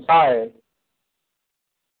 I'm sorry,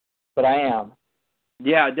 but I am.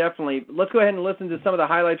 Yeah, definitely. Let's go ahead and listen to some of the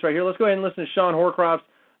highlights right here. Let's go ahead and listen to Sean Horcroft's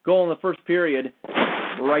goal in the first period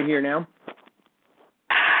right here now.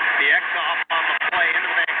 The X-off on the play into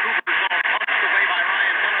the Vancouver zone, punched away by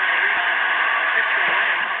Ryan Miller on the rebound. Tipped away,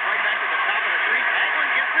 right back to the top of the tree. Hagler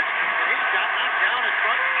gets it, and his shot knocked down in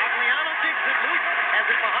front. Agliano digs it loose, has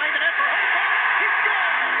it behind the net for Horcroft. He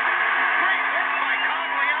scores! Great work by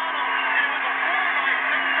Cogliano, and it was a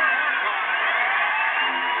 4-by-6 for Horcroft.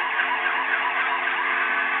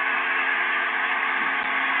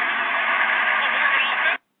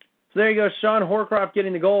 So there you go, Sean Horcroft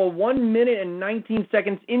getting the goal 1 minute and 19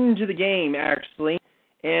 seconds into the game, actually.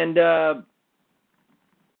 And I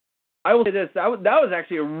will say this, that was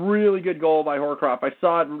actually a really good goal by Horcroft. I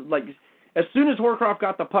saw it, as soon as Horcroft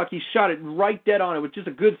got the puck, he shot it right dead on. It was just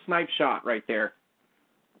a good snipe shot right there.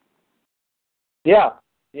 Yeah.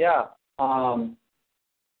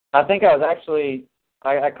 I think I was actually,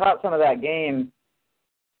 I caught some of that game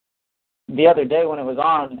the other day when it was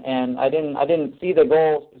on, and I didn't see the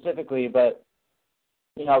goal specifically, but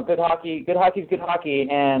good hockey's good hockey,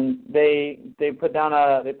 and they put down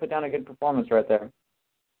a good performance right there.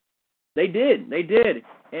 They did,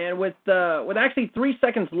 and with actually 3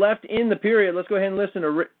 seconds left in the period, let's go ahead and listen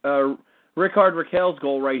to Rickard Raquel's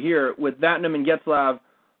goal right here with Vatnam and Getzlaf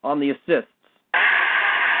on the assists.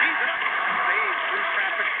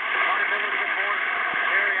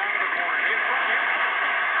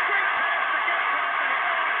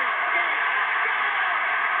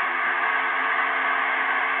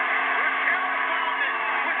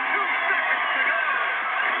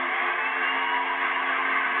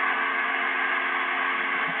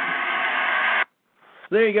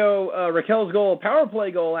 There you go, Raquel's goal, power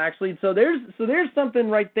play goal actually. So there's something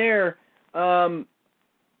right there.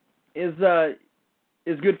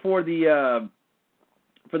 is good for the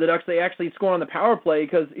Ducks. They actually score on the power play,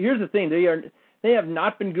 because here's the thing: they have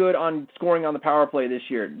not been good on scoring on the power play this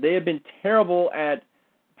year. They have been terrible at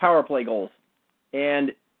power play goals,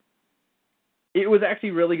 and it was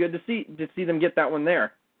actually really good to see them get that one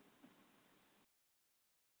there.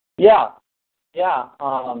 Yeah.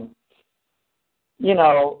 You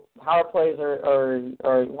know, power plays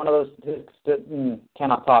are one of those statistics that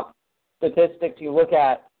cannot talk. Statistics you look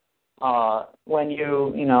at when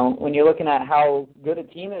you're looking at how good a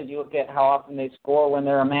team is. You look at how often they score when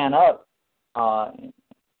they're a man up,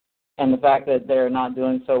 and the fact that they're not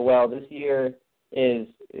doing so well this year is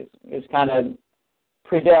kind of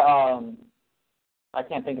I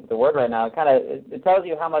can't think of the word right now. It tells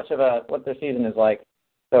you how much of what their season is like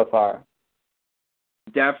so far.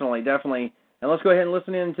 Definitely. And let's go ahead and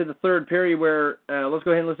listen into the third period, where let's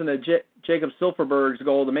go ahead and listen to Jacob Silverberg's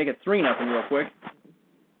goal to make it 3-0 real quick.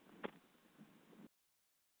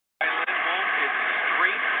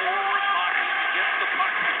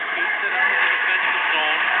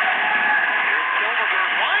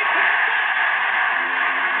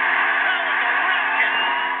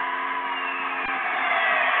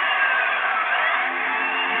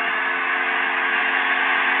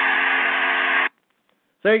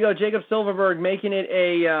 There you go, Jacob Silverberg making it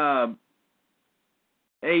a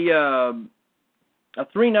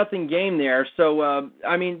 3-0 game there. So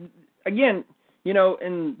I mean, again, you know,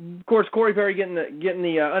 and of course Corey Perry getting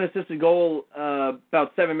the unassisted goal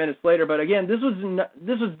about 7 minutes later. But again, this was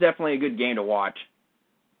definitely a good game to watch.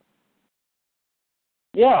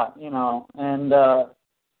 Yeah, you know, and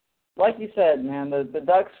like you said, man, the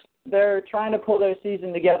Ducks, they're trying to pull their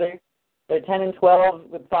season together. They're 10-12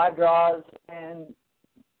 with 5 draws, and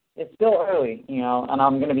it's still early, you know, and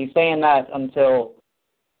I'm going to be saying that until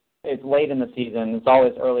it's late in the season. It's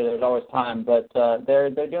always early. There's always time, but they're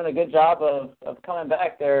doing a good job of coming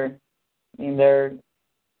back. They're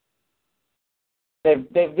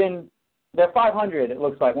 500. It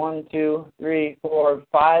looks like 1, 2, 3, 4,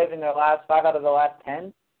 5 in their last 5 out of the last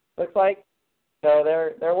 10. Looks like, so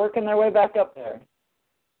they're working their way back up there.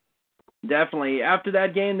 Definitely. After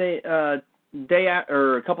that game, they a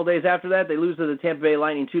couple days after that, they lose to the Tampa Bay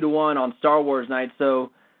Lightning 2-1 on Star Wars night.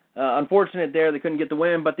 So unfortunate there, they couldn't get the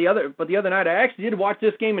win. But the other night, I actually did watch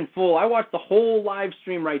this game in full. I watched the whole live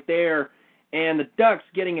stream right there, and the Ducks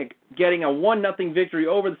getting a 1-0 victory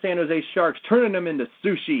over the San Jose Sharks, turning them into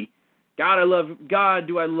sushi. God,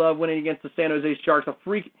 do I love winning against the San Jose Sharks. A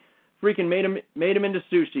freaking made them into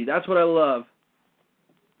sushi. That's what I love.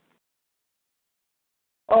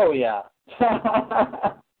 Oh yeah.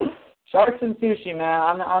 Sharks and sushi,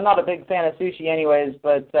 man. I'm not a big fan of sushi, anyways,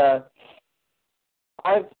 but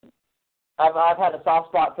I've had a soft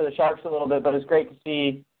spot for the Sharks a little bit. But it's great to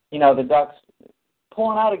see, you know, the Ducks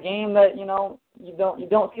pulling out a game that, you know, you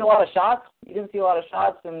don't see a lot of shots. You didn't see a lot of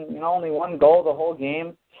shots, and, you know, only 1 goal the whole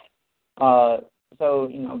game. So,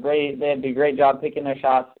 you know, great. They did a great job picking their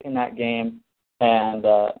shots in that game and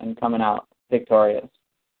coming out victorious.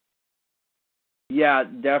 Yeah,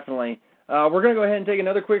 definitely. We're going to go ahead and take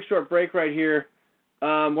another quick short break right here.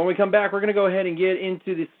 When we come back, we're going to go ahead and get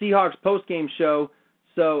into the Seahawks postgame show.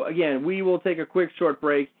 So, again, we will take a quick short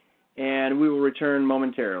break, and we will return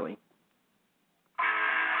momentarily.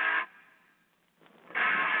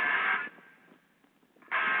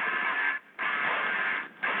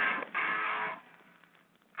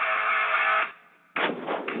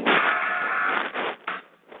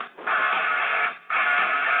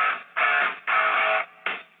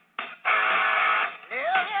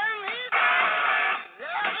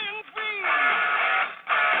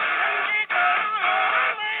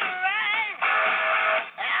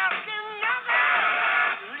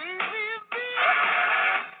 Leave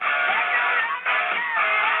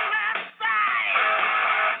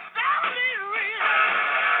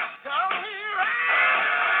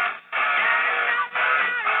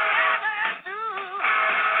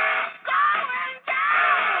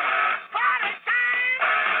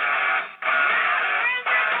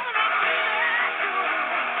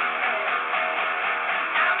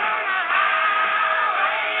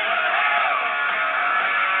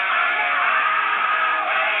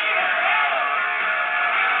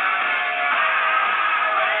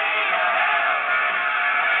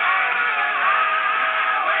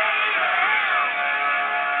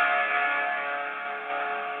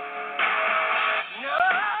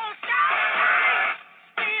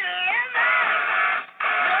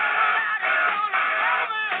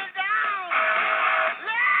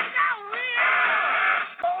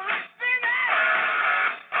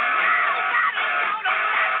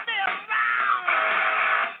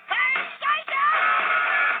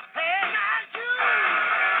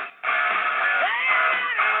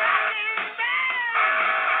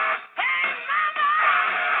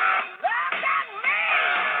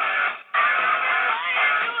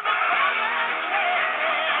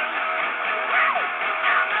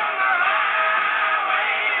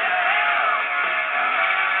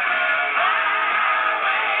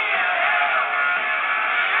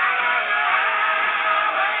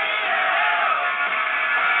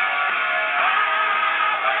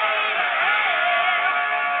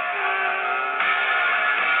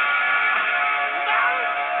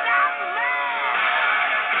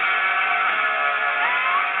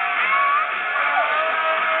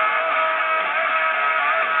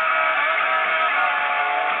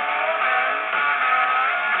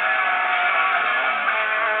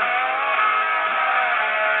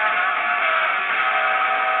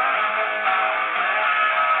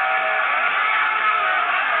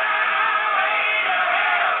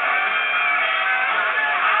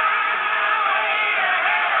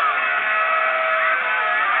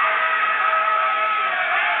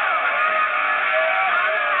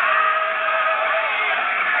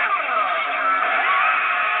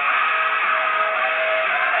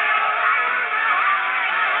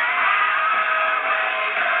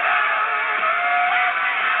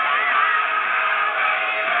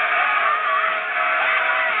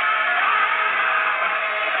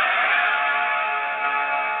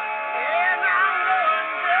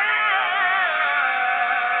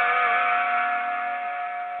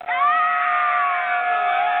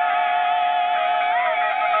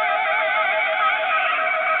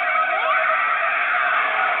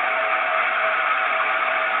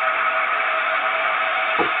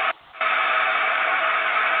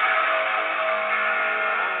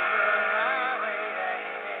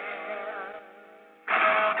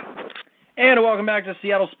And welcome back to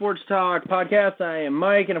Seattle Sports Talk Podcast. I am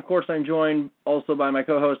Mike, and of course I'm joined also by my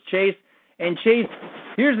co-host Chase. And Chase,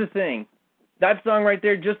 here's the thing. That song right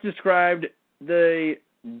there just described the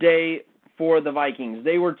day for the Vikings.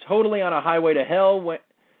 They were totally on a highway to hell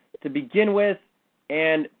to begin with,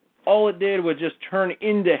 and all it did was just turn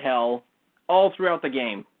into hell all throughout the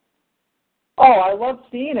game. Oh, I love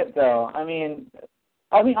seeing it, though. I mean,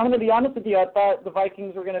 I'm going to be honest with you. I thought the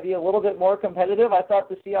Vikings were going to be a little bit more competitive. I thought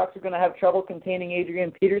the Seahawks were going to have trouble containing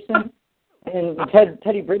Adrian Peterson. And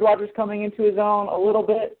Teddy Bridgewater's coming into his own a little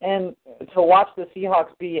bit. And to watch the Seahawks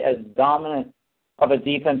be as dominant of a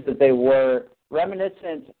defense as they were,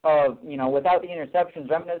 reminiscent of, without the interceptions,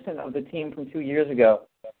 reminiscent of the team from 2 years ago,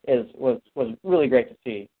 was really great to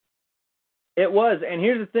see. It was, and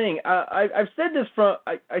here's the thing. I've said this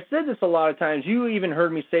I said this a lot of times. You even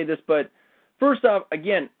heard me say this, but first off,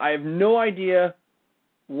 again, I have no idea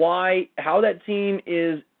how that team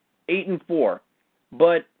is 8-4.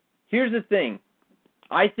 But here's the thing.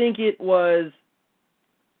 I think it was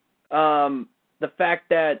the fact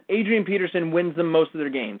that Adrian Peterson wins them most of their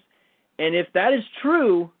games. And if that is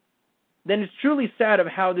true, then it's truly sad of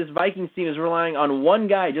how this Vikings team is relying on one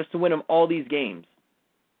guy just to win them all these games.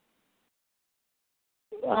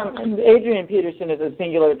 Adrian Peterson is a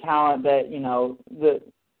singular talent that,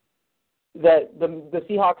 the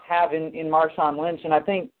Seahawks have in Marshawn Lynch, and I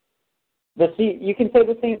think you can say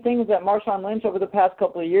the same things that Marshawn Lynch over the past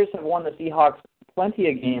couple of years have won the Seahawks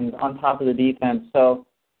plenty of games on top of the defense. So,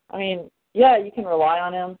 I mean, yeah, you can rely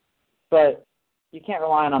on him, but you can't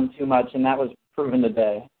rely on him too much, and that was proven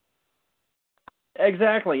today.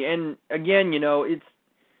 Exactly, and again,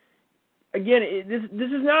 this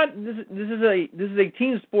is a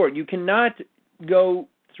team sport. You cannot go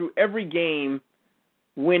through every game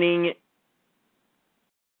winning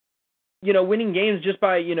games just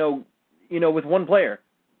by with one player.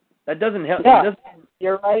 That doesn't help. Yeah,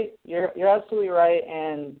 you're right. You're absolutely right.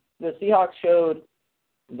 And the Seahawks showed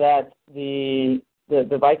that the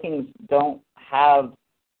Vikings don't have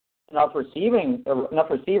enough receivers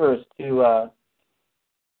to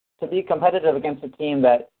be competitive against a team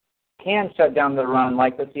that can shut down the run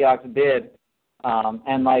like the Seahawks did,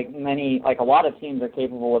 and like a lot of teams are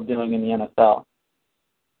capable of doing in the NFL.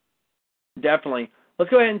 Definitely. Let's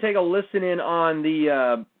go ahead and take a listen in on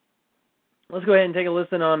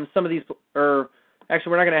some of these. Or actually,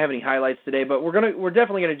 we're not going to have any highlights today, but we're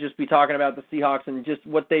definitely going to just be talking about the Seahawks and just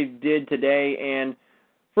what they did today. And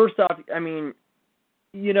first off, I mean,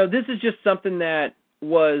 this is just something that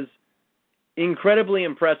was incredibly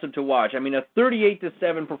impressive to watch. I mean, a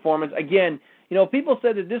 38-7 performance. Again, people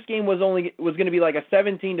said that this game was going to be like a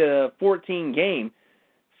 17-14 game.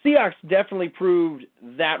 Seahawks definitely proved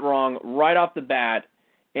that wrong right off the bat,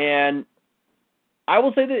 and I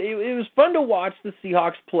will say that it was fun to watch the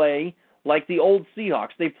Seahawks play like the old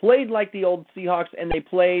Seahawks. They played like the old Seahawks, and they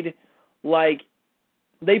played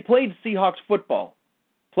Seahawks football.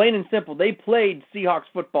 Plain and simple, they played Seahawks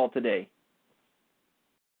football today.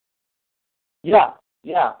 Yeah,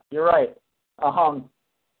 you're right.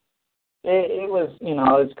 It was,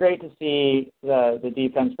 it's great to see the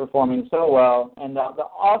defense performing so well, and their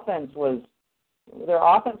offense was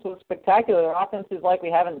spectacular. Their offense is like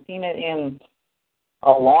we haven't seen it in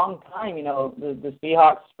a long time. The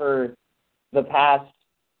Seahawks for the past,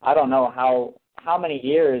 I don't know how many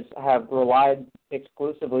years, have relied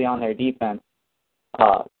exclusively on their defense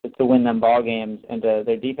to win them ball games, and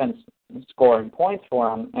their defense scoring points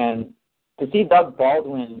for them. And to see Doug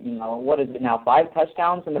Baldwin, what is it now, 5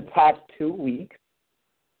 touchdowns in the past 2 weeks?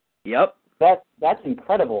 Yep. That's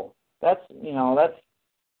incredible.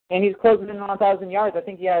 And he's closing in on 1,000 yards. I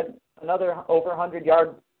think he had another over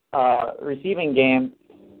 100-yard receiving game.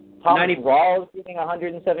 Thomas Rawls getting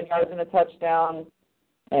 107 yards and a touchdown.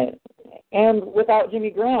 And without Jimmy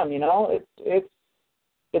Graham, it's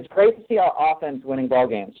great to see our offense winning ball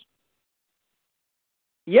games.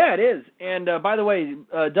 Yeah, it is. And by the way,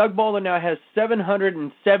 Doug Baldwin now has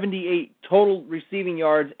 778 total receiving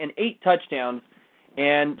yards and 8 touchdowns.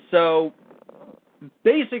 And so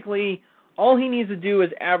basically all he needs to do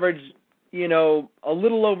is average, a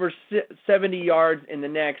little over 70 yards in the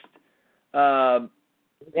next,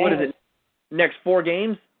 next 4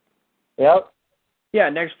 games? Yep. Yeah,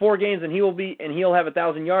 next 4 games, and he'll have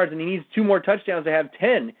 1,000 yards, and he needs 2 more touchdowns to have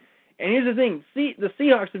 10. And here's the thing: the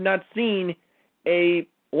Seahawks have not seen a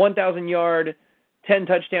 1,000-yard,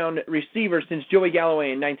 10-touchdown receiver since Joey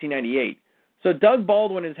Galloway in 1998. So Doug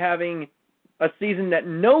Baldwin is having a season that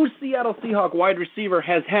no Seattle Seahawk wide receiver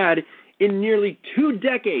has had in nearly 2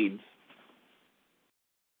 decades.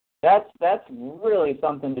 That's really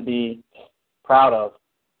something to be proud of.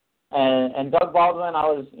 And Doug Baldwin,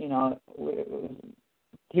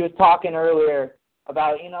 he was talking earlier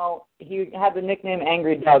about, he had the nickname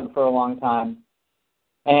Angry Doug for a long time.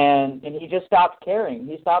 And he just stopped caring.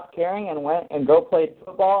 He stopped caring and went and played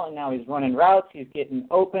football, and now he's running routes. He's getting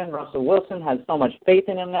open. Russell Wilson has so much faith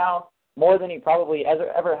in him now, more than he probably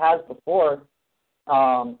ever has before,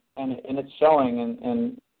 and it's showing.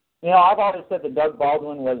 And I've always said that Doug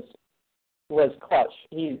Baldwin was clutch.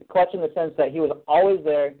 He's clutch in the sense that he was always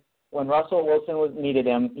there when Russell Wilson needed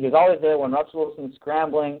him. He was always there when Russell Wilson's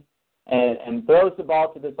scrambling and throws the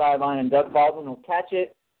ball to the sideline, and Doug Baldwin will catch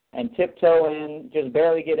it and tiptoe in, just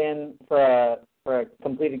barely get in for a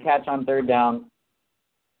completed catch on third down.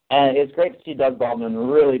 And it's great to see Doug Baldwin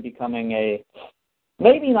really becoming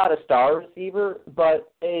maybe not a star receiver,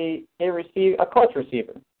 but a clutch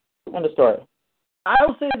receiver. End of story. I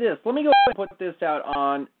will say this. Let me go ahead and put this out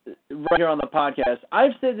right here on the podcast.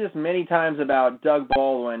 I've said this many times about Doug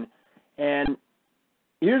Baldwin, and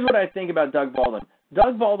here's what I think about Doug Baldwin.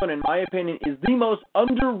 Doug Baldwin, in my opinion, is the most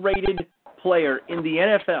underrated player in the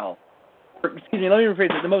NFL. Excuse me, let me rephrase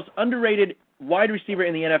it. The most underrated wide receiver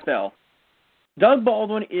in the NFL. Doug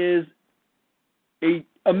Baldwin is an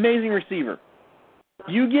amazing receiver.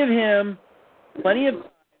 You give him plenty of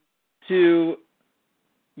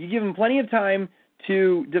time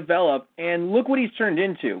to develop, and look what he's turned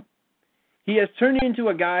into. He has turned into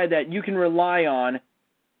a guy that you can rely on,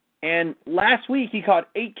 and last week he caught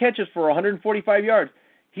 8 catches for 145 yards.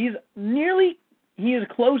 He is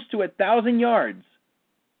close to 1,000 yards.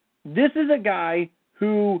 This is a guy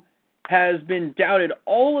who has been doubted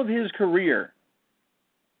all of his career,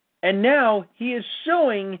 and now he is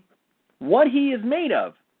showing what he is made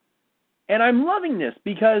of. And I'm loving this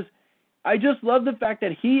because I just love the fact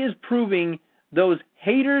that he is proving those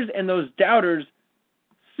haters and those doubters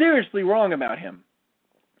seriously wrong about him.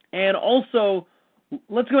 And also,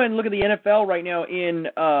 let's go ahead and look at the NFL right now in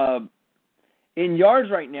yards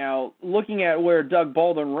right now, looking at where Doug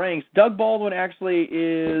Baldwin ranks. Doug Baldwin actually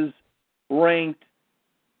is ranked,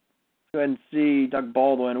 go ahead and see Doug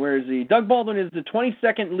Baldwin. Where is he? Doug Baldwin is the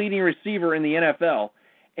 22nd leading receiver in the NFL.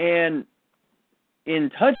 And in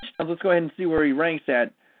touchdowns, let's go ahead and see where he ranks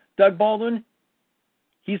at. Doug Baldwin,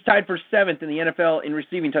 he's tied for 7th in the NFL in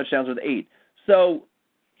receiving touchdowns with 8. So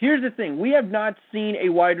here's the thing. We have not seen a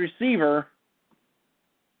wide receiver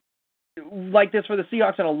like this for the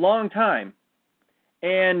Seahawks in a long time.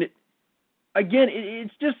 And again,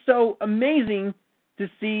 it's just so amazing to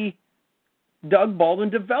see Doug Baldwin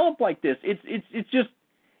develop like this. It's just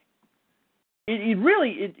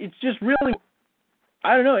really,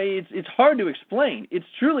 I don't know, it's hard to explain. It's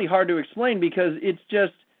truly hard to explain because it's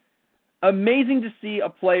just amazing to see a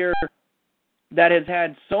player that has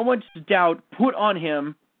had so much doubt put on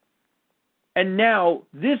him, and now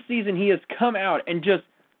this season he has come out and just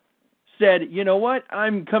said, you know what,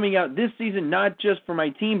 I'm coming out this season not just for my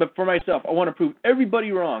team but for myself. I want to prove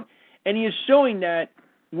everybody wrong. And he is showing that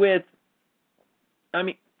with,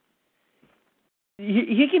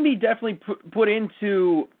 he can be definitely put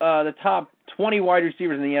into the top 20 wide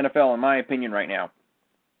receivers in the NFL, in my opinion, right now.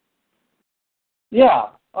 Yeah.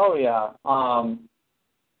 Oh, yeah.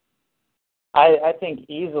 I think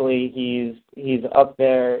easily he's up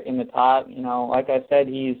there in the top. Like I said,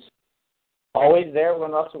 he's always there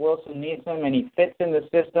when Russell Wilson needs him, and he fits in the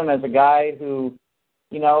system as a guy who,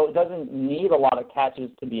 doesn't need a lot of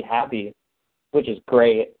catches to be happy, which is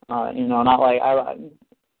great. Not like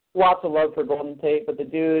lots of love for Golden Tate, but the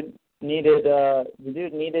dude needed to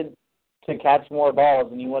catch more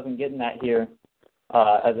balls, and he wasn't getting that here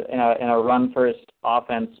in a run-first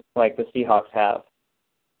offense like the Seahawks have.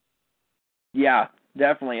 Yeah,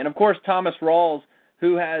 definitely. And, of course, Thomas Rawls,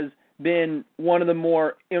 who has been one of the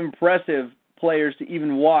more impressive players to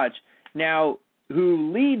even watch, now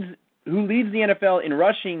who leads the NFL in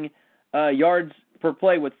rushing yards per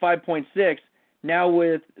play with 5.6, now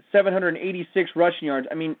with 786 rushing yards.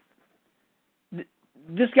 I mean,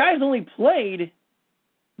 this kid has only played,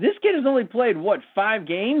 5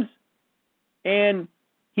 games? And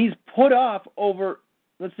he's put off over,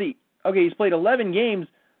 he's played 11 games,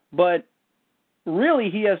 but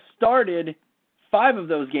really he has started 5 of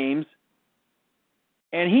those games,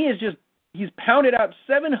 and he's pounded out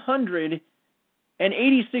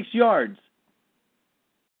 786 yards.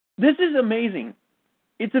 This is amazing.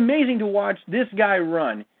 It's amazing to watch this guy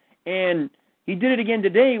run, and he did it again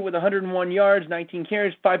today with 101 yards, 19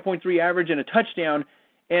 carries, 5.3 average, and a touchdown.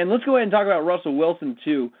 And let's go ahead and talk about Russell Wilson,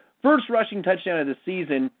 too. First rushing touchdown of the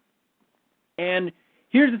season. And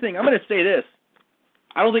here's the thing. I'm going to say this.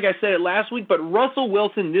 I don't think I said it last week, but Russell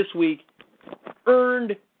Wilson this week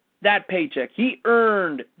earned that paycheck. He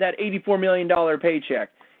earned that $84 million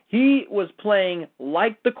paycheck. He was playing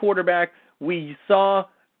like the quarterback we saw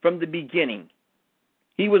from the beginning.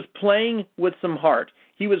 He was playing with some heart.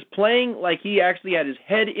 He was playing like he actually had his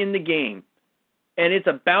head in the game. And it's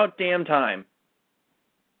about damn time.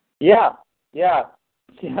 Yeah.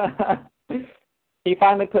 He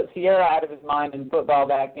finally put Sierra out of his mind and football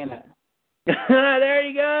back in it. There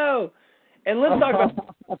you go. And let's talk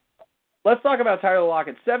about Tyler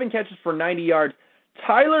Lockett. 7 catches for 90 yards.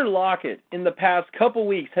 Tyler Lockett in the past couple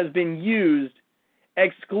weeks has been used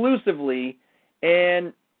exclusively,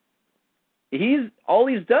 and all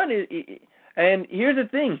he's done is, and here's the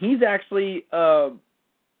thing, he's actually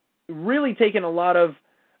really taken a lot of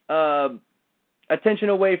attention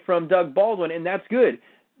away from Doug Baldwin, and that's good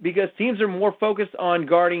because teams are more focused on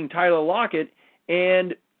guarding Tyler Lockett,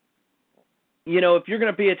 and if you're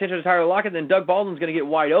going to pay attention to Tyler Lockett, then Doug Baldwin's going to get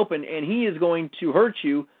wide open, and he is going to hurt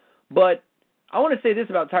you. But I want to say this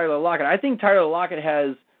about Tyler Lockett. I think Tyler Lockett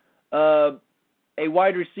has a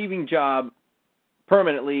wide receiving job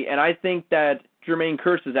permanently, and I think that Jermaine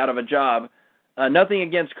Kearse is out of a job. Nothing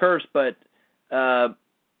against Kearse, but, Kearse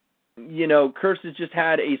has just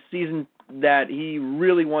had a season that he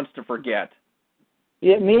really wants to forget.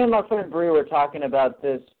 Yeah, me and my friend Bree were talking about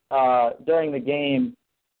this during the game,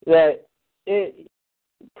 that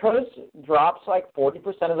Kearse drops like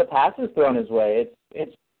 40% of the passes thrown his way.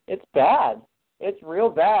 It's bad. It's real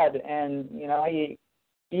bad, and you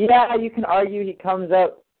can argue he comes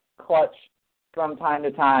up clutch from time to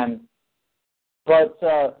time, but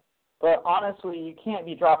honestly, you can't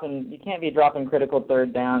be dropping critical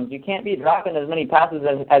third downs. You can't be dropping as many passes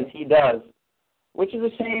as he does, which is a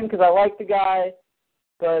shame because I like the guy,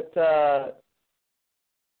 but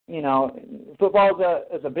football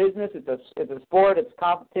is a business. It's a sport. It's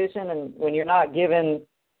competition, and when you're not giving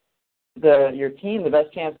your team the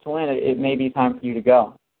best chance to win, it may be time for you to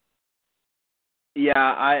go. Yeah,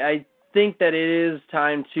 I think that it is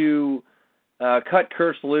time to cut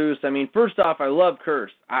Kearse loose. I mean, first off, I love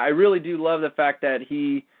Kearse. I really do love the fact that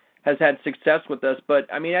he has had success with us. But,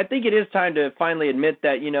 I mean, I think it is time to finally admit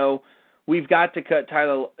that, we've got to cut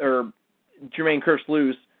Jermaine Kearse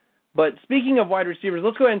loose. But speaking of wide receivers,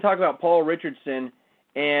 let's go ahead and talk about Paul Richardson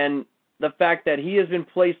and the fact that he has been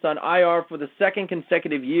placed on IR for the second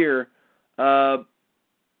consecutive year, I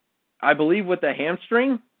believe with a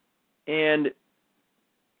hamstring. And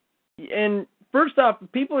first off,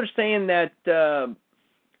 people are saying that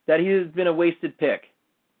he has been a wasted pick,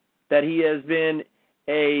 that he has been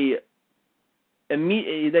he's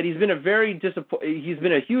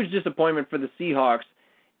been a huge disappointment for the Seahawks.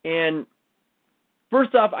 And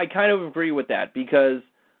first off, I kind of agree with that because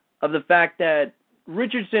of the fact that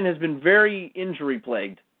Richardson has been very injury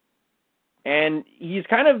plagued, and he's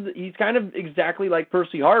kind of exactly like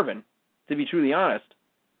Percy Harvin, to be truly honest.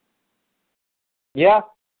 Yeah,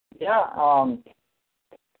 you're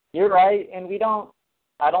right, and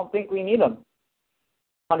I don't think we need him.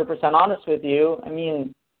 100% honest with you. I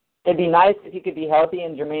mean, it'd be nice if he could be healthy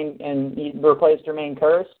and replace Jermaine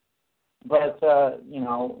Kearse, but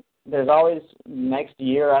there's always next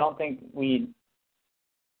year. I don't think we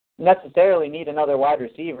necessarily need another wide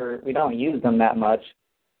receiver. We don't use them that much,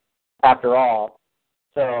 after all.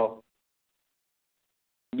 So,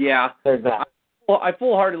 yeah, there's that. Well, I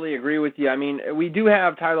full-heartedly agree with you. I mean, we do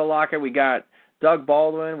have Tyler Lockett. We got Doug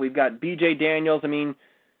Baldwin. We've got B.J. Daniels. I mean,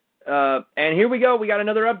 and here we go. We got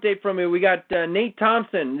another update from you. We got Nate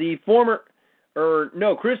Thompson,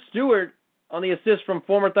 Chris Stewart on the assist from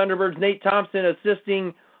former Thunderbirds. Nate Thompson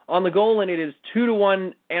assisting on the goal, and it is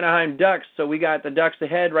 2-1 Anaheim Ducks. So we got the Ducks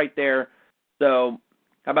ahead right there. So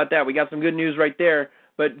how about that? We got some good news right there.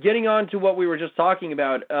 But getting on to what we were just talking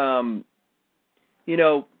about,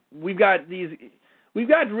 we've got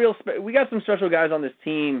some special guys on this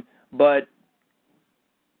team, but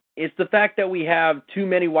it's the fact that we have too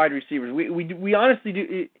many wide receivers. We honestly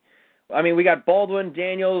do. I mean, we got Baldwin,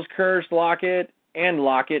 Daniels, Kearse, Lockett, and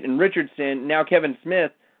Richardson. Now Kevin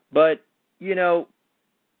Smith, but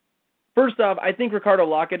first off, I think Ricardo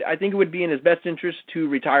Lockett. I think it would be in his best interest to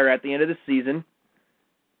retire at the end of the season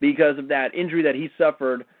because of that injury that he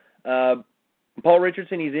suffered. Paul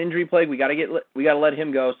Richardson, he's injury plagued. We got to let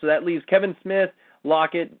him go. So that leaves Kevin Smith,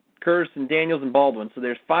 Lockett, Kearse, and Daniels and Baldwin. So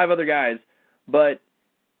there's 5 other guys. But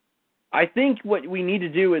I think what we need to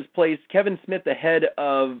do is place Kevin Smith ahead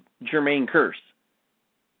of Jermaine Kearse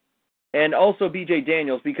and also B.J.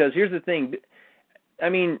 Daniels, because here's the thing. I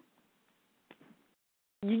mean,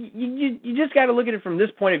 you just got to look at it from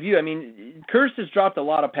this point of view. I mean, Kearse has dropped a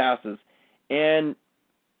lot of passes, and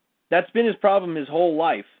that's been his problem his whole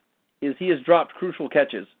life. Is he has dropped crucial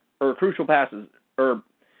passes in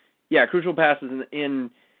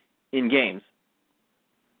games.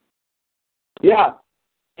 Yeah,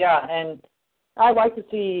 and I'd like to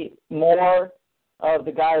see more of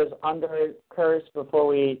the guys under Curse before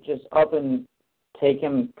we just up and take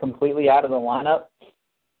him completely out of the lineup.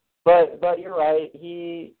 But you're right,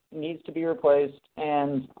 he needs to be replaced,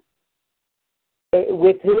 and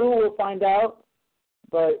with who we'll find out.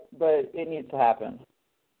 But it needs to happen.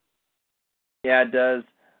 Yeah, it does.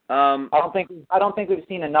 I don't think we've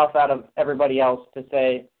seen enough out of everybody else to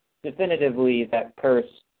say definitively that Curse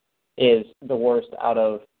is the worst out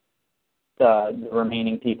of the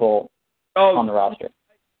remaining people on the roster.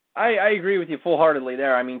 I agree with you full-heartedly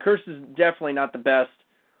there. I mean, Curse is definitely not the best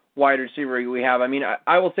wide receiver we have. I mean,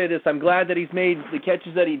 I will say this. I'm glad that he's made the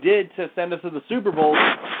catches that he did to send us to the Super Bowl,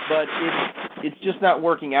 but it's just not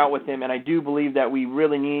working out with him, and I do believe that we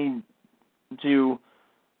really need to,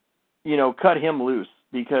 cut him loose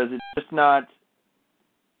because it's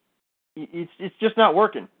just not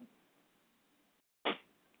working.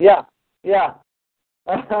 Yeah.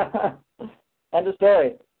 End of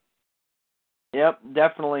story. Yep,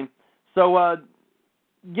 definitely. So,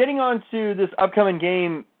 getting on to this upcoming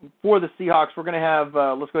game for the Seahawks, we're going to have,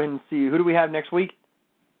 let's go ahead and see, who do we have next week?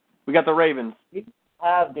 We got the Ravens. We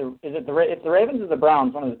have it's the Ravens or the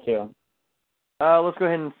Browns, one of the two? Let's go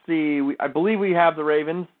ahead and see. I believe we have the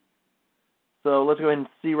Ravens. So let's go ahead and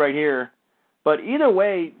see right here. But either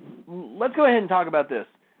way, let's go ahead and talk about this.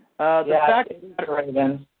 The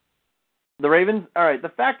Ravens. The Ravens? All right. The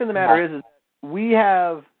fact of the matter is we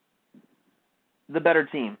have the better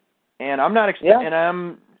team. And I'm not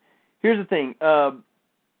here's the thing.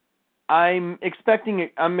 I'm expecting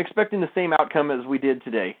the same outcome as we did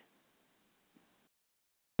today.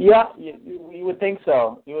 Yeah, you would think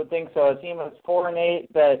so. A team that's 4-8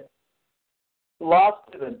 that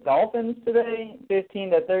lost to the Dolphins today,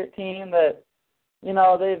 15-13. That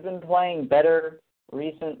they've been playing better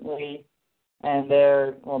recently, and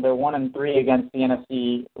they're 1-3 against the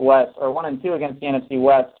NFC West, or 1-2 against the NFC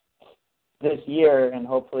West this year, and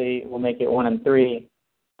hopefully we'll make it 1-3.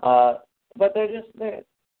 But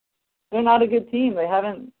they're not a good team. They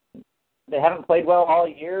haven't played well all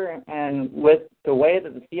year, and with the way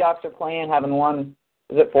that the Seahawks are playing, having won,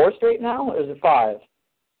 is it 4 straight now, or is it 5?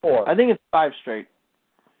 4. I think it's 5 straight.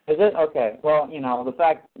 Is it? Okay. Well, the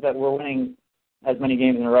fact that we're winning as many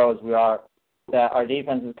games in a row as we are, that our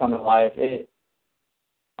defense has come to life.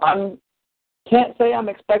 I can't say I'm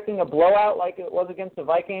expecting a blowout like it was against the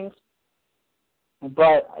Vikings,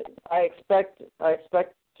 but I expect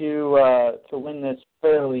to win this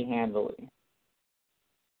fairly handily.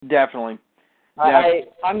 Definitely.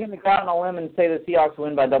 I'm going to go out on a limb and say the Seahawks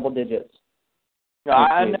win by double digits.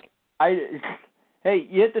 Hey,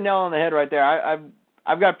 you hit the nail on the head right there.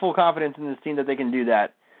 I've got full confidence in this team that they can do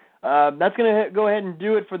that. That's going to go ahead and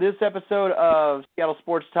do it for this episode of Seattle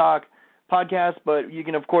Sports Talk podcast. But you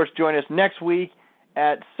can, of course, join us next week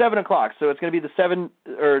at 7:00. So it's going to be the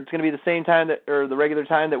same time or the regular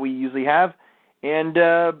time that we usually have. And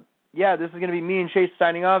this is going to be me and Chase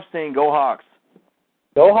signing off, saying "Go Hawks."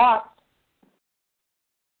 Go Hawks.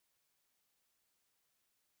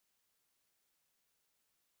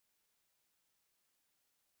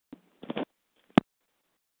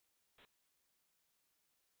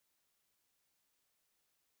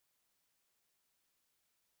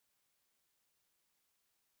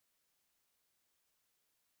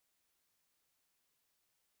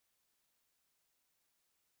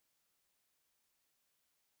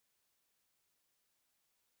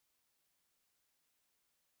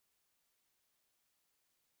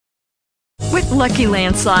 With Lucky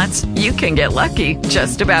Land Slots, you can get lucky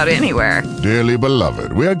just about anywhere. Dearly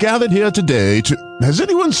beloved, we are gathered here today to... Has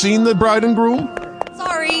anyone seen the bride and groom?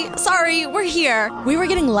 Sorry, we're here. We were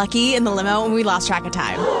getting lucky in the limo and we lost track of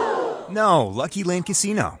time. No, Lucky Land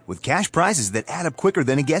Casino, with cash prizes that add up quicker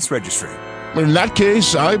than a guest registry. In that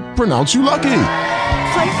case, I pronounce you lucky.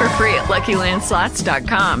 Play for free at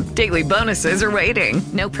LuckyLandSlots.com. Daily bonuses are waiting.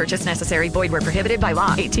 No purchase necessary. Void where prohibited by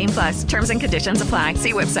law. 18+. Terms and conditions apply.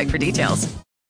 See website for details.